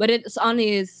 But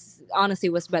honestly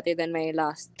was better than my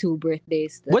last two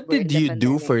birthdays that What were in did the you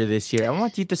do pandemic. for this year? I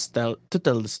want you to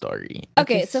tell the story.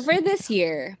 Okay, so for this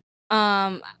year,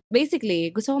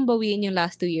 basically, gusto kong bawiin yung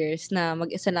last 2 years na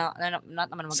mag-isa lang, not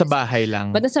naman Sa mag-isa. bahay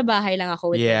lang. But nasa bahay lang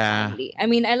ako with my Yeah. family. I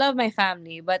mean, I love my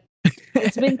family, but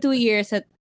it's been 2 years that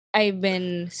I've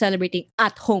been celebrating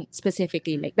at home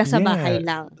specifically. Like, nasa bahay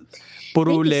Yeah. lang.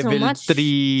 Puro Thank you so level much.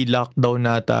 3 lockdown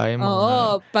nata yung mga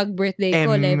Oo, pag birthday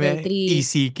ko, level 3.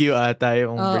 ECQ ata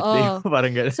yung birthday Oo. ko.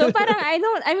 Parang gano'n. So parang I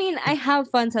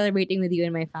have fun celebrating with you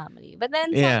and my family. But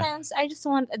then Yeah. sometimes I just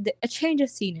want a change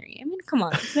of scenery. I mean, come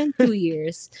on, it's been 2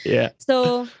 years. Yeah.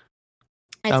 So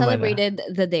I Tama na. celebrated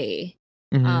the day.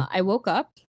 Mhm. I woke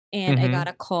up. and I Mm-hmm. got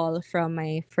a call from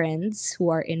my friends who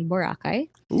are in Boracay.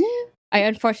 Ooh. I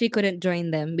unfortunately couldn't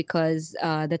join them because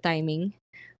the timing,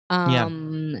 Yeah.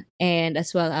 and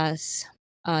as well as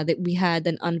that we had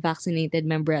an unvaccinated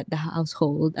member at the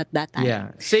household at that time.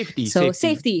 Yeah. Safety. So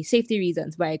Safety. safety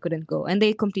reasons why I couldn't go, and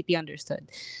they completely understood.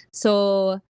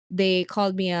 So they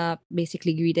called me up,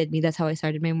 basically greeted me. That's how I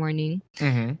started my morning.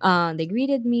 Mm-hmm. They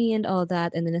greeted me and all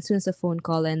that, and then as soon as the phone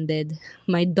call ended,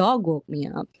 my dog woke me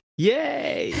up.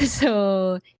 Yay.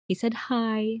 So he said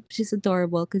hi, which is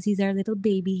adorable because he's our little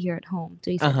baby here at home.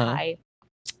 So he said Uh-huh. hi.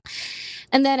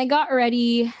 And then I got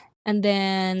ready, and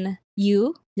then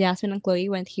Jasmine and Chloe,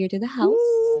 went here to the house.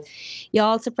 Woo.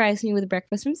 Y'all surprised me with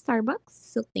breakfast from Starbucks.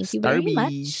 So thank you very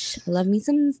much. Starbies. I love me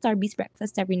some Starbucks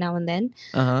breakfast every now and then.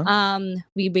 Uh-huh.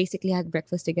 We basically had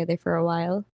breakfast together for a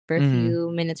while, for a Mm-hmm.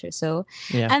 few minutes or so.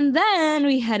 Yeah. And then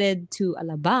we headed to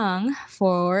Alabang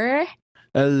for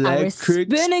our Electric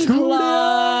spinning studio.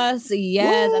 class.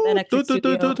 Yes, at Woo. Electric Studio.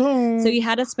 So we Tu-tu-tu-tu-tu.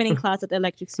 had a spinning class at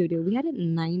Electric Studio. We had it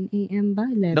 9 a.m. by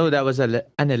 11. No, that was an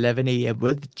 11 a.m.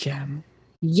 with jam.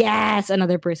 Yes,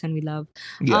 another person we love.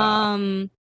 Yeah.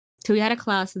 So we had a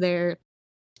class there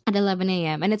at 11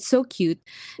 a.m. and it's so cute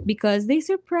because they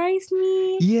surprised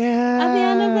me at the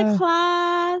end of the Yeah.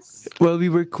 class. Well, we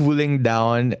were cooling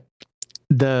down.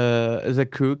 The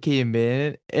crew came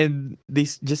in and they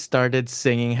just started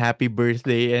singing happy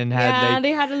birthday and had Yeah, like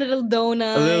they had a little a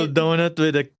little donut. donut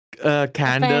with a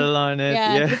candle on it.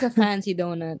 Yeah, Yeah. it's a fancy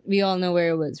donut. We all know where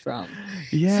it was from.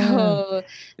 Yeah. So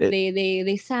It-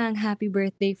 they sang happy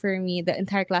birthday for me, the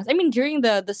entire class. I mean, during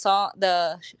the song,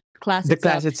 class the itself,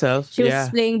 class itself. she was Yeah.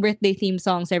 playing birthday theme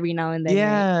songs every now and then,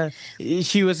 right? Yeah.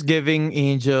 She was giving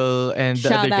Angel and the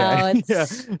other Shout guy. Yeah.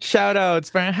 outs. Shout outs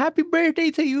for happy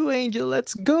birthday to you, Angel.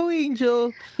 Let's go,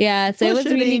 Angel. Yeah, so it Push was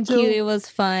it, really cute. Angel. It was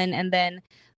fun, and then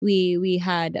we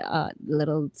had a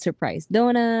little surprise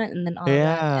donut, and then all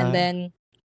that, and Yeah. then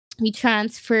we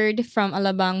transferred from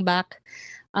Alabang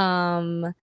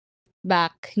um,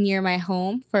 back near my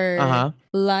home for Uh-huh.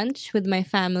 lunch with my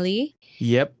family,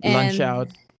 Yep. Lunch and out.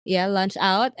 yeah, lunch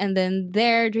out, and then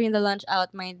there during the lunch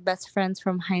out, my best friends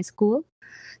from high school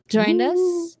joined Woo.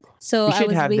 us. So We I should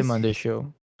was have them on the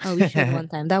show. Oh, we should one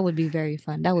time. That would be very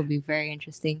fun. That would be very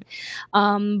interesting.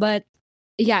 But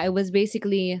yeah, it was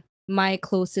basically my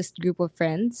closest group of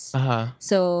friends. Uh-huh.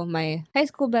 So my high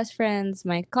school best friends,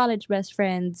 my college best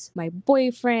friends, my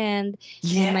boyfriend,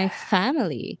 and my Yeah.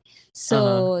 family. Uh-huh. So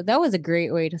that was a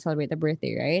great way to celebrate the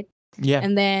birthday, right? Yeah.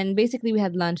 And then basically we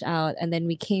had lunch out, and then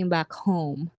we came back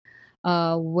home,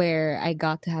 where I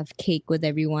got to have cake with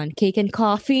everyone. Cake and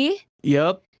coffee.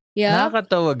 Yup. Yep.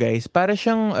 Nakakatawa guys. Para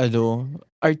siyang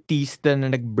artista na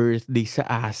nag-birthday sa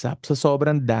ASAP. So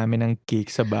sobrang dami ng cake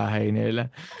sa bahay nila.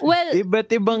 Well,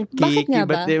 Iba't ibang bakit cake, nga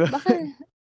iba't ba? ibang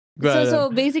Baka so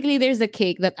basically there's a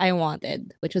cake that I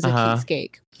wanted, which was a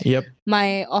cheesecake. Yep.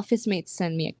 My office mates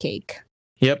sent me a cake.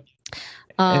 Yep.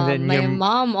 And then My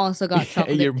mom also got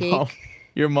chocolate cake.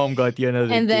 Your mom got you another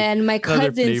And cake. then my Another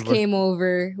cousins flavor. came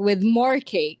over with more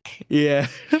cake. Yeah.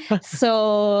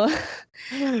 So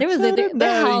there was Sobrang the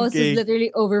daming house is cake.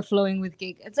 literally overflowing with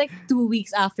cake. It's like 2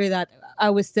 weeks after that, I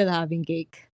was still having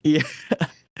cake. Yeah.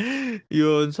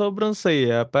 Yun, sobrang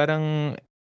saya. Parang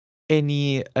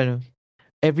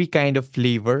every kind of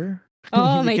flavor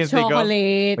Oh, you my can think of.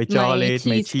 chocolate, May chocolate,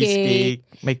 my may cheesecake,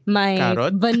 may my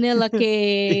carrot. vanilla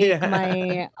cake, Yeah.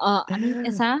 my ano yung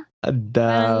isa? Ang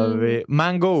dami.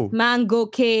 Mango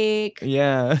cake.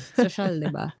 Yeah. Social,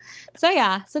 diba? So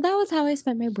yeah, so that was how I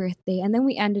spent my birthday, and then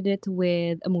we ended it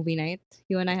with a movie night.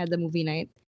 You and I had the movie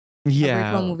night, a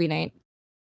virtual movie night.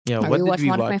 Yeah, We what did watched we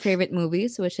one of my watch? favorite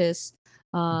movies, which is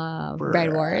Bride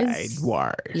Bride Wars.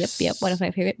 Wars. Yep, one of my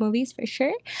favorite movies for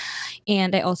sure.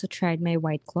 And I also tried my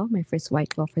White Claw, my first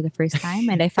White Claw for the first time,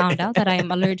 and I found out that I am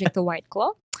allergic to White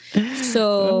Claw. So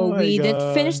Oh my we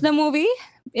didn't finish God. the movie.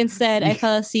 Instead, I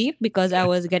fell asleep because I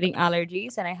was getting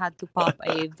allergies, and I had to pop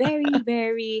a very,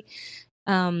 very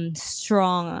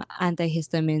strong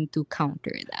antihistamine to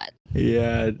counter that.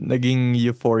 Yeah, naging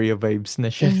euphoria vibes na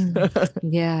siya.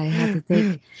 Yeah, I had to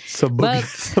take. Sabog But-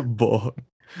 sabog.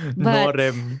 but-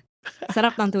 Norem.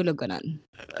 Sarap ng tulog ko nun.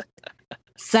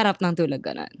 Sarap ng tulog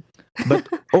ko nun. But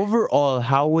overall,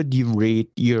 how would you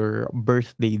rate your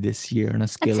birthday this year on a A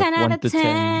scale 10 of out 1 of to 10?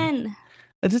 10.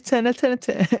 It's a 10 out of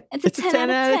 10. It's a 10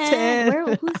 out of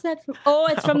 10. Who's that from? Oh,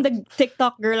 it's from the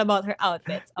TikTok girl about her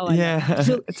outfits. Oh, I know. Yeah.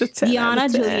 It's a 10 out Diana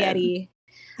of 10. Giulietti.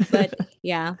 But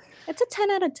yeah, it's a 10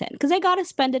 out of 10 because I got to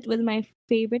spend it with my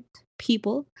favorite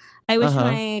people. I wish Uh-huh.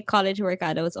 my college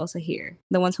workada was also here.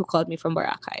 The ones who called me from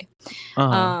Boracay.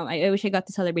 Uh-huh. I wish I got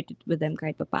to celebrate it with them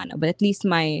kahit papano. But at least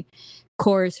my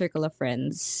core circle of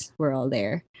friends were all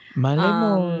there. Malay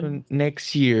mo, Um,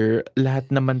 next year,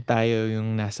 lahat naman tayo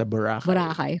yung nasa Boracay.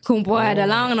 Boracay. Kung pwede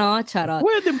lang, Oh, no? Charot.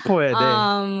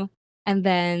 pwede. And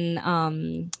then,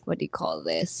 what do you call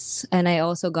this? And I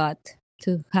also got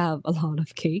to have a lot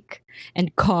of cake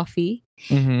and coffee.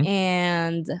 Mhm.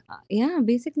 And yeah,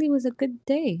 basically it was a good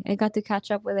day. I got to catch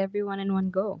up with everyone in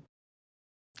one go.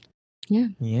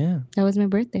 Yeah, Yeah. that was my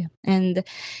birthday. And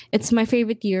it's my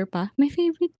favorite year, pa. My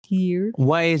favorite year.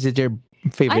 Why is it your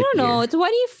favorite I don't know. year?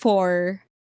 24.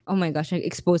 Oh my gosh,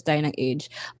 exposed tayo ng age.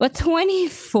 But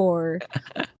 24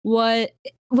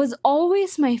 was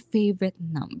always my favorite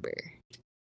number.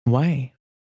 Why?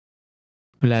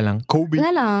 Wala lang. Kobe.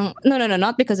 Wala lang. No,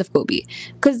 not because of Kobe.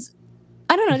 Because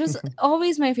I don't know, it was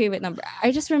always my favorite number.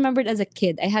 I just remembered as a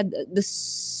kid, I had the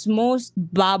most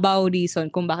babaw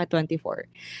reason kung bakit 24.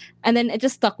 And then it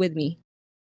just stuck with me.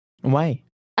 Why?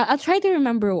 I'll try to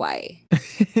remember why.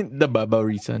 The babaw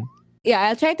reason. Yeah,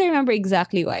 I'll try to remember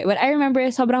exactly why. But I remember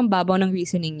sobrang babaw ng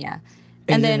reasoning niya.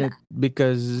 And Isn't then, it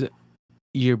because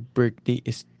your birthday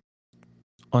is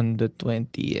on the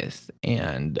 20th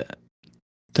and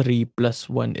 3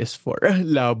 plus 1 is 4?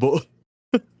 Labo.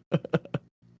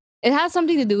 it has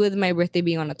something to do with my birthday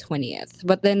being on the 20th.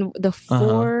 But then the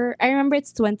 4, I remember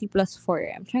it's 20 plus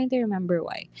 4. I'm trying to remember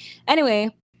why.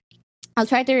 Anyway, I'll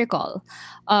try to recall.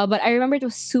 But I remember it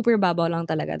was super babaw lang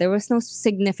talaga. There was no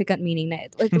significant meaning na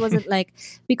it. It wasn't like,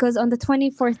 because on the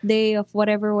 24th day of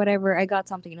whatever, I got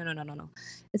something. No.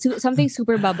 It's something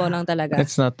super babaw lang talaga.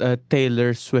 It's not a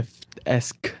Taylor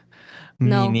Swift-esque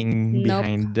meaning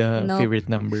behind the favorite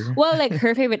number. Well, like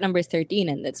her favorite number is 13,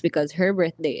 and that's because her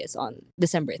birthday is on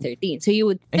December 13th. So you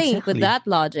would think with that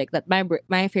logic that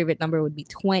my favorite number would be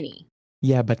 20.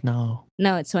 Yeah, but no.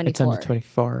 No, it's 24. It's on the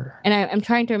 24. And I'm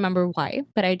trying to remember why,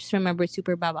 but I just remember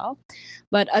super babaw.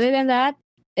 But other than that,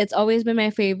 it's always been my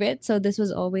favorite. So this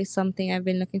was always something I've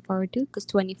been looking forward to because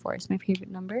 24 is my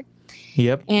favorite number.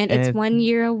 Yep. And it's 1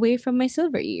 year away from my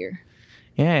silver year.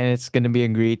 Yeah, and it's going to be a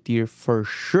great year for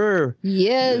sure.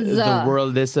 Yes. The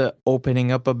world is opening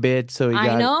up a bit. So we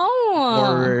got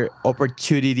more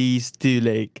opportunities to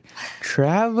like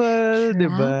travel,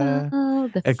 diba?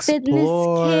 The Explore.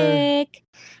 fitness kick.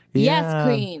 Yeah. Yes,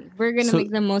 Queen. We're going to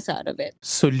make the most out of it.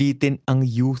 Sulitin ang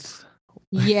youth.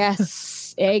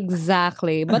 Yes,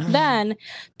 exactly. But then,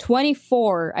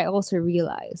 24, I also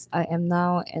realized I am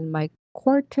now in my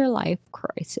quarter life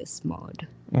crisis mode.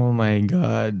 Oh my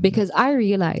God. Because I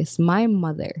realized my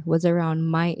mother was around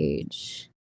my age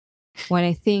when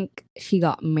I think she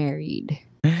got married.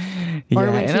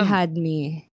 Or when she had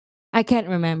me. I can't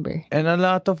remember. And a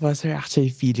lot of us are actually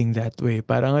feeling that way.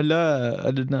 Parang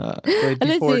ano na,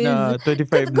 24 na,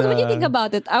 25 na. When you think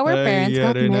about it, our parents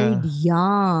got married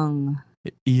young.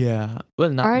 Yeah.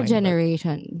 Well, not our mine,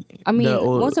 generation. I mean,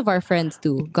 most of our friends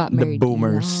too got married the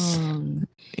boomers. young.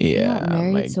 Yeah, got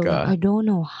married my so God. I don't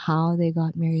know how they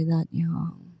got married that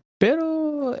young.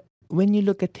 Pero when you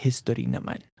look at history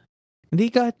naman, they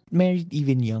got married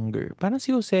even younger. Parang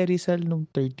si Jose Rizal nung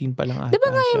 13 pa lang ata Diba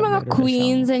nga yung mga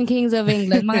queens and kings of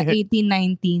England, mga 18,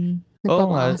 19,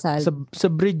 Oo nga, nagpapakasal. sa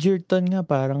Bridgerton nga,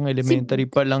 parang elementary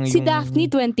pa lang yung... Si Daphne,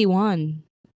 21.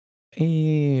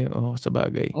 Sa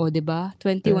bagay. Diba?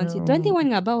 21.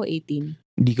 21 nga ba o 18?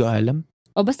 Hindi ko alam.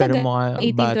 Basta pero mga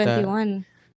 18, bata. 21.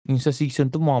 Yung sa season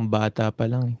 2, mukhang bata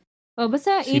pa lang.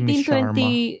 Basta si 18,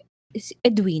 20...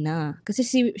 Edwina. Kasi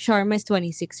si Sharma is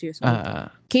 26 years old.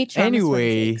 Kate Sharma is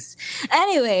 26.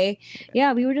 Anyway,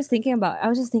 yeah, I was just thinking about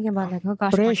like, oh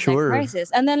gosh, pressure.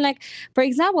 Crisis. And then like, for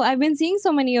example, I've been seeing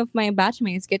so many of my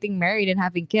batchmates getting married and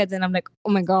having kids. And I'm like,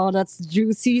 oh my God, that's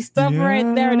juicy stuff right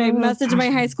there. And I message my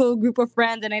high school group of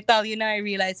friends and I tell you now, I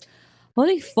realize,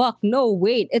 holy fuck, no,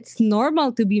 wait, it's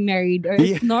normal to be married or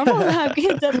it's normal to have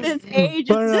kids at this age.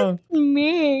 It's just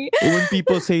me. When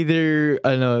people say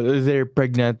they're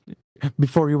pregnant,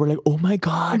 before you were like, oh my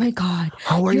God,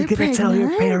 how are you gonna tell your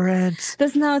parents?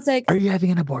 Because now it's like, are you having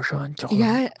an abortion?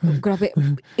 Yeah, grabe,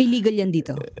 illegal yan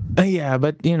dito. Yeah,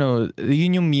 but yun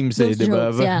yung memes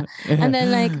diba? Yeah. And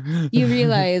then like, you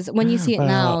realize, when you see it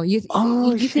now, you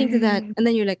think that, and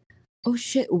then you're like, oh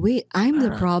shit, wait, I'm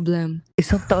the problem.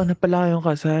 Isang taon na pala yung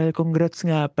kasal. Congrats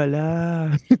nga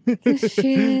pala.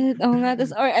 Shit.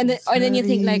 And then you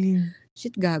think like,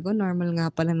 shit, gago, normal nga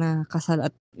pala na kasal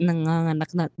at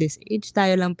nanganganak na at this age.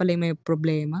 Tayo lang pala yung may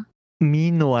problema.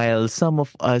 Meanwhile, some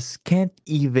of us can't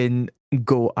even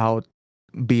go out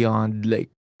beyond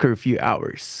like curfew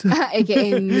hours.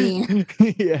 AKA me.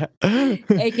 Yeah.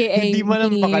 AKA hindi mo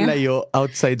lang makalayo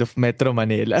outside of Metro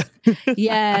Manila.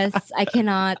 Yes, I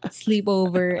cannot sleep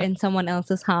over in someone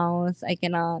else's house. I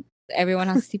cannot. Everyone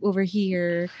has to sleep over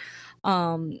here.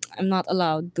 I'm not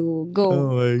allowed to go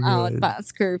Oh my out God.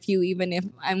 past curfew even if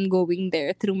I'm going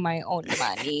there through my own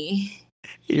money.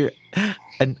 You're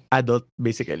an adult,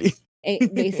 basically.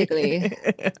 Basically.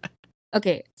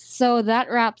 Okay, so that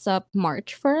wraps up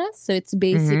March for us. So it's Mm-hmm.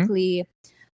 basically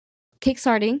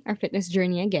kickstarting our fitness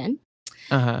journey again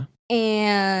Uh-huh.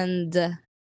 and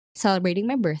celebrating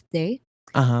my birthday.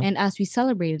 Uh-huh. And as we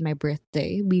celebrated my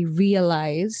birthday, we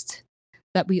realized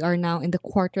that we are now in the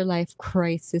quarter life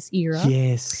crisis era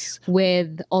Yes.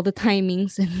 with all the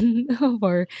timings of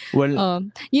our Well,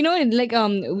 like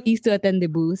we used to attend the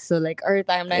booth, so like our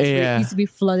timelines yeah. used to be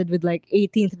flooded with like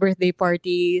 18th birthday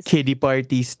parties, Kiddie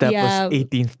parties tapos yeah,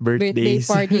 18th birthday birthdays.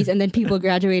 parties, and then people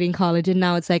graduating college, and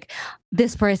now it's like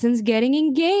this person's getting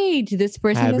engaged, this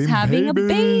person is Having having a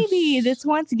baby, babies. this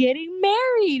one's getting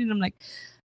married, and I'm like,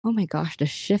 oh my gosh, the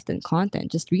shift in content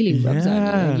just really rubs on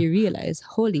you, and Yeah. you realize,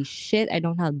 holy shit, I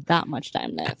don't have that much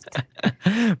time left.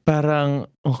 Parang,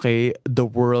 okay, the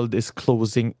world is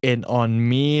closing in on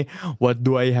me. What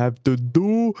do I have to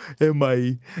do? Am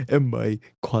I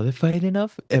qualified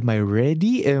enough? Am I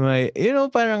ready?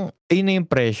 Parang, yun na yung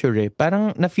pressure eh.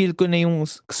 Parang, na-feel ko na yung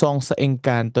song sa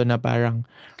Encanto na parang,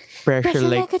 pressure Pressure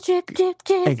like, like a drip, drip,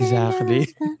 drip. exactly.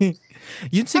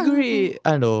 Yun siguro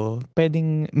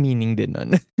pwedeng meaning din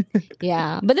nun.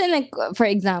 Yeah, but then like for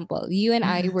example, you and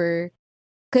I were,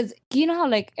 because you know how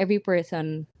like every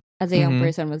person as a young Mhm.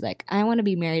 person was like, I want to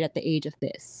be married at the age of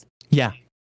this. Yeah.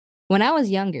 When I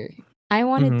was younger, I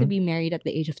wanted to Mhm. be married at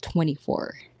the age of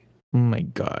 24, Oh my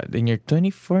God. And you're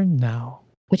 24 now.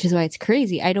 which is why it's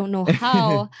crazy. I don't know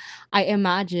how I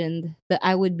imagined that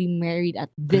I would be married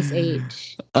at this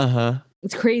age. Uh-huh.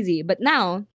 It's crazy. But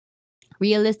now,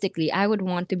 realistically, I would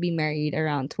want to be married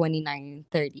around 29,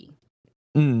 30.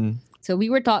 Mm. So we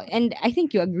were talking, and I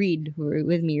think you agreed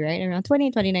with me, right? Around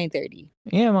 20, 29, 30.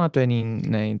 Yeah, mga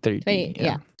 29, 30.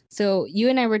 Yeah. So you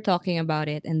and I were talking about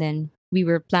it, and then we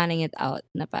were planning it out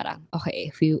na parang, okay,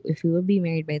 if we will be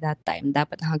married by that time,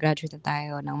 dapat nakagraduate na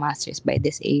tayo ng masters by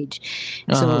this age.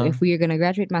 So Uh-huh. if we are gonna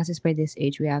graduate masters by this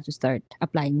age, we have to start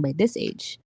applying by this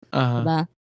age. Uh-huh. Diba?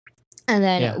 And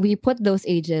then Yeah. we put those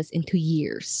ages into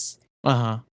years.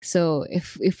 Uh-huh. So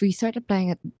if we start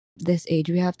applying at this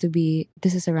age, we have to be,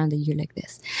 this is around a year like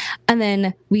this. And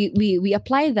then we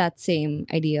apply that same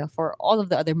idea for all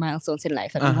of the other milestones in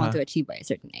life that we want to achieve by a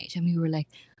certain age. And we were like,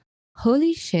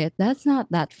 holy shit, that's not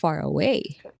that far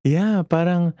away. Yeah,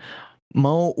 parang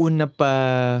mauuna pa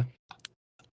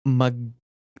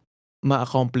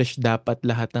ma-accomplish dapat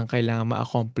lahat ng kailangan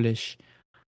ma-accomplish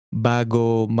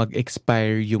bago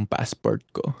mag-expire yung passport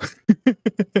ko.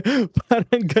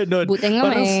 Parang ganon. Buti nga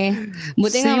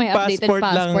Parang may updated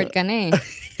passport ka na eh.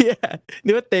 Yeah.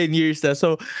 Di ba 10 years na?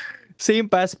 So, same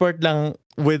passport lang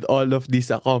with all of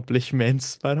these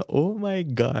accomplishments. Parang, oh my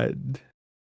God.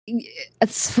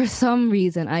 It's for some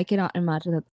reason, I cannot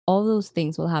imagine that all those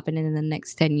things will happen in the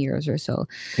next 10 years or so.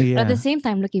 Yeah. But at the same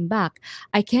time, looking back,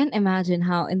 I can't imagine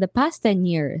how in the past 10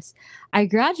 years, I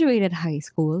graduated high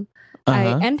school,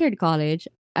 I entered college,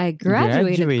 I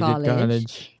graduated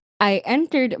college, I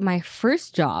entered my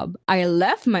first job, I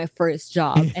left my first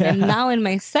job, and I'm now in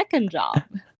my second job.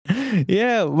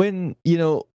 Yeah, when,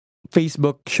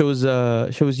 Facebook shows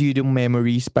you the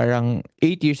memories parang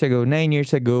 8 years ago, 9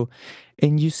 years ago,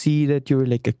 and you see that you were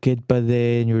like a kid pa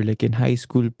then, you were like in high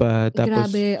school pa, tapos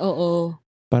Grabe, oo.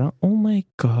 parang, oh my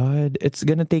God, it's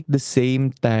gonna take the same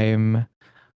time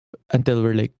until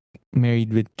we're like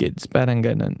married with kids. Parang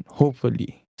ganon.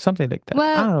 Hopefully. Something like that.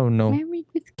 Well, I don't know. married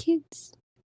with kids?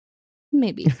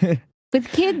 Maybe. With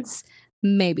kids?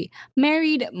 Maybe.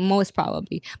 Married? Most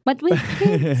probably. But with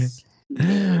kids?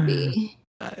 Maybe.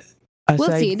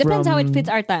 We'll see. It depends how it fits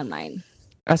our timeline.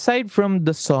 Aside from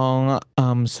the song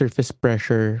Surface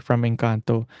Pressure from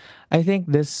Encanto, I think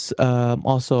this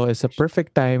also is a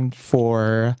perfect time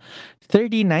for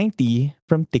 3090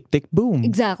 from Tick Tick Boom.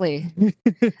 Exactly.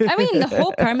 I mean, the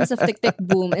whole premise of Tick Tick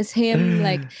Boom is him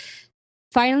like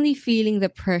finally feeling the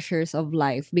pressures of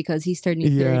life because he's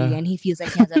turning 30 and he feels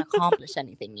like he hasn't accomplished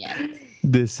anything yet.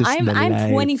 This is I'm the life.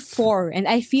 24 and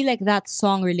I feel like that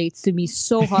song relates to me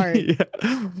so hard.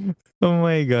 Yeah. Oh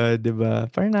my God, diba?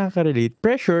 Parang nakaka-relate.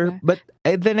 Pressure, but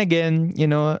then again,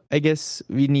 I guess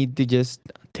we need to just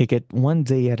take it one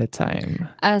day at a time.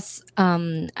 As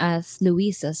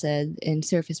Louisa said in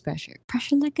Surface Pressure,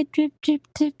 pressure like a drip, drip,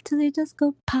 drip till they just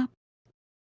go pop.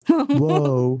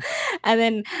 Whoa. And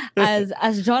then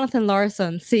as Jonathan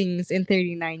Larson sings in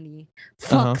 3090,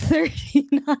 fuck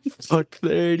 39. Fuck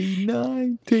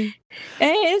 3090.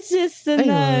 Hey, it's just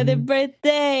another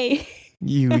birthday.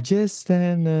 You just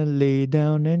wanna lay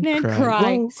down and Then cry.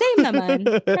 cry. Whoa. Same naman.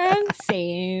 Parang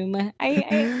same.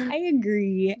 I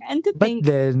agree. And to But think,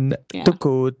 then, to yeah.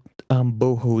 quote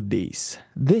Boho Days,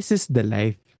 this is the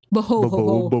life. Boho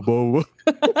ho Bobo, ho. bobo.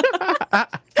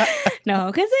 No,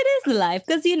 because it is life.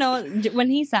 Because, when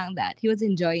he sang that, he was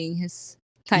enjoying his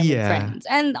time with Yeah. friends.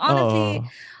 And honestly, Oh.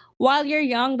 while you're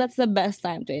young, that's the best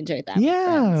time to enjoy time with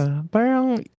friends. Yeah.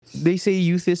 Parang they say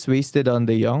youth is wasted on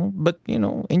the young, but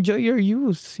enjoy your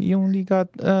youth. You only got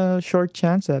a short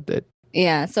chance at it.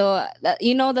 Yeah, so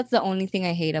that's the only thing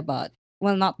I hate about.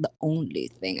 Well, not the only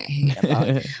thing I hate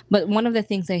about, but one of the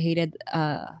things I hated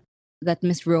that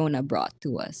Miss Rona brought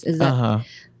to us is that Uh-huh.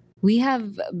 we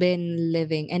have been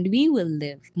living and we will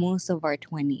live most of our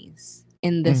 20s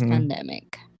in this Mm-hmm.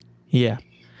 pandemic. Yeah.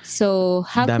 So,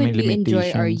 how could Daming we enjoy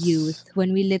our limitations. youth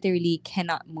when we literally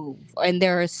cannot move? And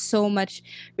there are so much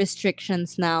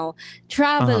restrictions now. Uh-huh.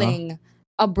 Traveling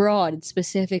abroad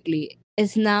specifically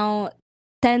is now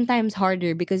 10 times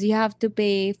harder because you have to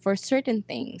pay for certain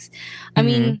things. I Mm-hmm.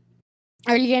 mean,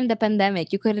 earlier in the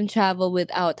pandemic, you couldn't travel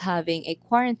without having a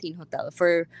quarantine hotel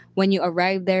for when you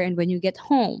arrive there and when you get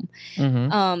home.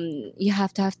 Mm-hmm. You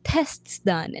have to have tests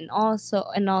done and all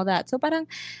that. So parang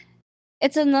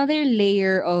it's another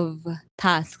layer of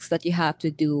tasks that you have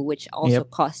to do, which also Yep.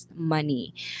 cost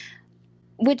money,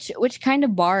 which kind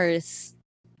of bars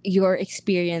your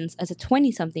experience as a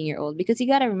 20 something year old, because you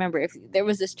got to remember, if there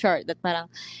was this chart that parang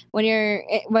while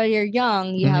you're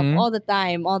young, you have Mm-hmm. all the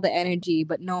time, all the energy,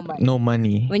 but no No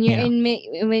money. money. When you're Yeah.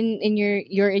 in when in your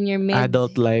you're in your mid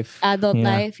Adult life. adult Yeah.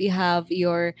 life, you have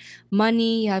your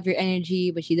money, you have your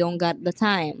energy, but you don't got the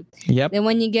time. Yep. Then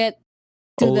when you get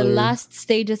to the Older. last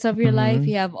stages of your life, Mm-hmm.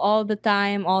 you have all the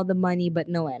time, all the money, but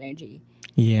no energy.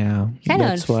 Yeah. Kind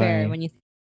of That's unfair why. when you think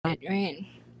about it, right?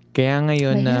 Kaya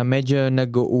ngayon But na yeah, medyo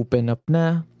nag-open up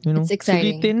na, it's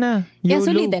exciting. sulitin na. Yeah, YOLO.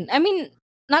 sulitin. I mean,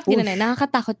 not gonna lie, Push.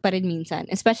 nakakatakot pa rin minsan.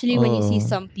 Especially when you see Oh.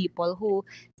 some people who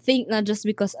think na just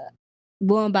because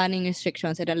bumaba na yung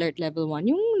restrictions at alert level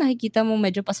 1, yung nakikita mo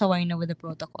medyo pasaway na with the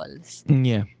protocols.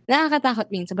 Yeah.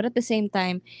 Nakakatakot minsan. But at the same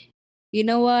time, you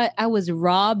know what? I was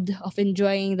robbed of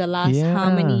enjoying the last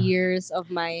how many Yeah. years of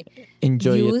my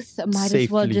Enjoy it youth. Might as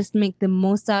well safely. just make the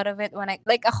most out of it. When I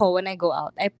go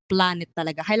out, I plan it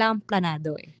talaga. Kailangan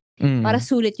planado eh. Para Mm.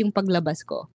 sulit yung paglabas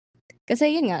ko.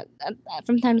 Kasi yun nga,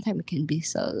 from time to time, it can be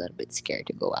so a little bit scared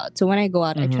to go out. So when I go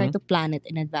out, I try Mm-hmm. to plan it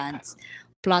in advance,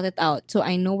 plot it out, so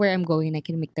I know where I'm going and I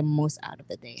can make the most out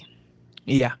of the day.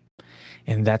 Yeah.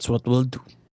 And that's what we'll do.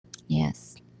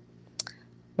 Yes.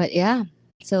 But yeah,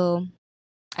 so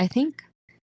I think,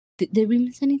 did we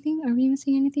miss anything? Are we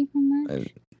missing anything from March?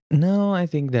 No, I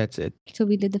think that's it. So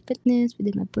we did the fitness, we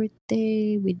did my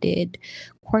birthday, we did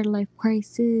quarter life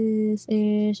crisis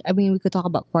ish. I mean, we could talk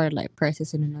about quarter life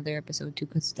crisis in another episode too,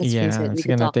 because let's face Yeah, it, we it's could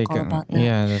gonna talk take all about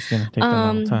that. that's gonna take a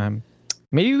long time.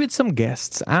 Maybe with some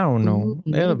guests. I don't know.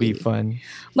 Ooh, It'll be maybe. fun.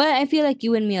 But I feel like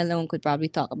you and me alone could probably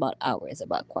talk about hours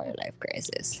about quarter life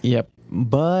crisis. Yep.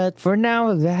 But for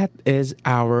now, that is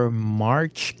our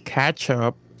March catch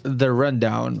up, the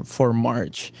rundown for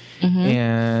March. Mm-hmm.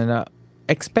 And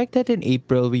expect that in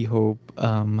April, we hope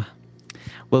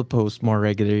we'll post more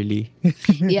regularly.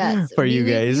 Yes, for you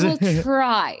guys. we will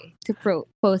try to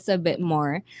post a bit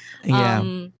more. Yeah.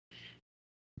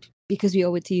 Because we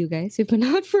owe it to you guys. We've been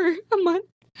out for a month.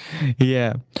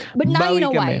 Yeah. But now you Bawi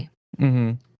know kami. why.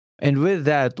 Mm-hmm. And with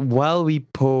that, while we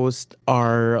post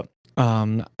our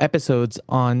episodes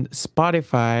on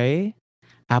Spotify,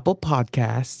 Apple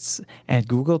Podcasts, and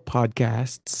Google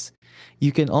Podcasts,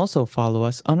 you can also follow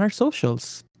us on our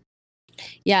socials.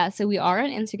 Yeah, so we are on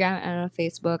Instagram and on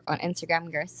Facebook. On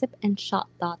Instagram, we're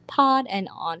sipandshot.pod, and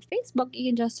on Facebook, you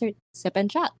can just search Sip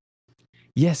and Shot.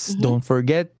 Yes, don't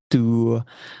forget to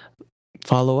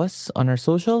follow us on our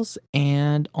socials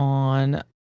and on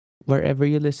wherever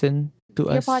you listen to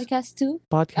Your us. podcast too.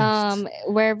 Podcasts.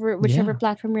 Whichever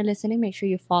platform you're listening, make sure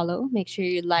you follow. Make sure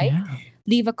you like. Yeah.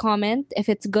 Leave a comment. If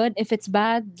it's good, if it's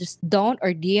bad, just don't,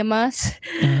 or DM us.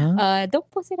 Don't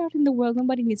post it out in the world.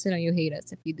 Nobody needs to know you hate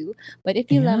us if you do. But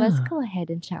if you love us, go ahead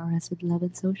and shower us with love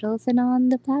and socials and on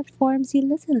the platforms you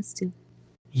listen us to.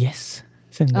 Yes.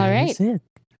 So that All right. is it.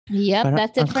 Yep, Parang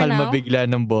that's it for kalma now. bigla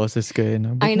ng boses ko.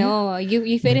 I know.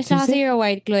 You finished na kasi your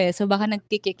White Claw eh. So baka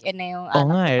nagkikick in na yung Oo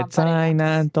nga eh.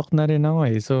 Inaantok na rin ako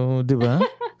eh. So, di ba?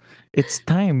 It's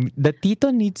time. The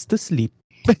tito needs to sleep.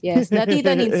 Yes, the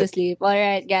tita needs to sleep. All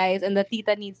right, guys. And the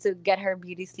tita needs to get her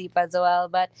beauty sleep as well.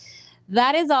 But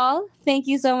that is all. Thank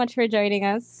you so much for joining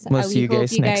us. We'll see you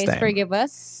guys next time. Forgive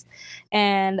us.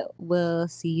 And we'll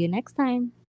see you next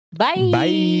time. Bye.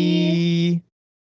 Bye.